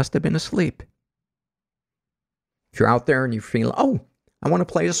 I must have been asleep. If you're out there and you feel, I want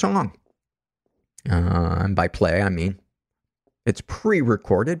to play a song. And by play, I mean, it's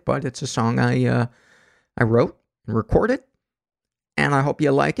pre-recorded, but it's a song I wrote and recorded. And I hope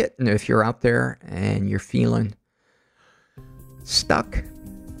you like it. And if you're out there and you're feeling stuck,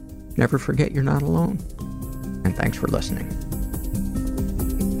 never forget you're not alone. And thanks for listening.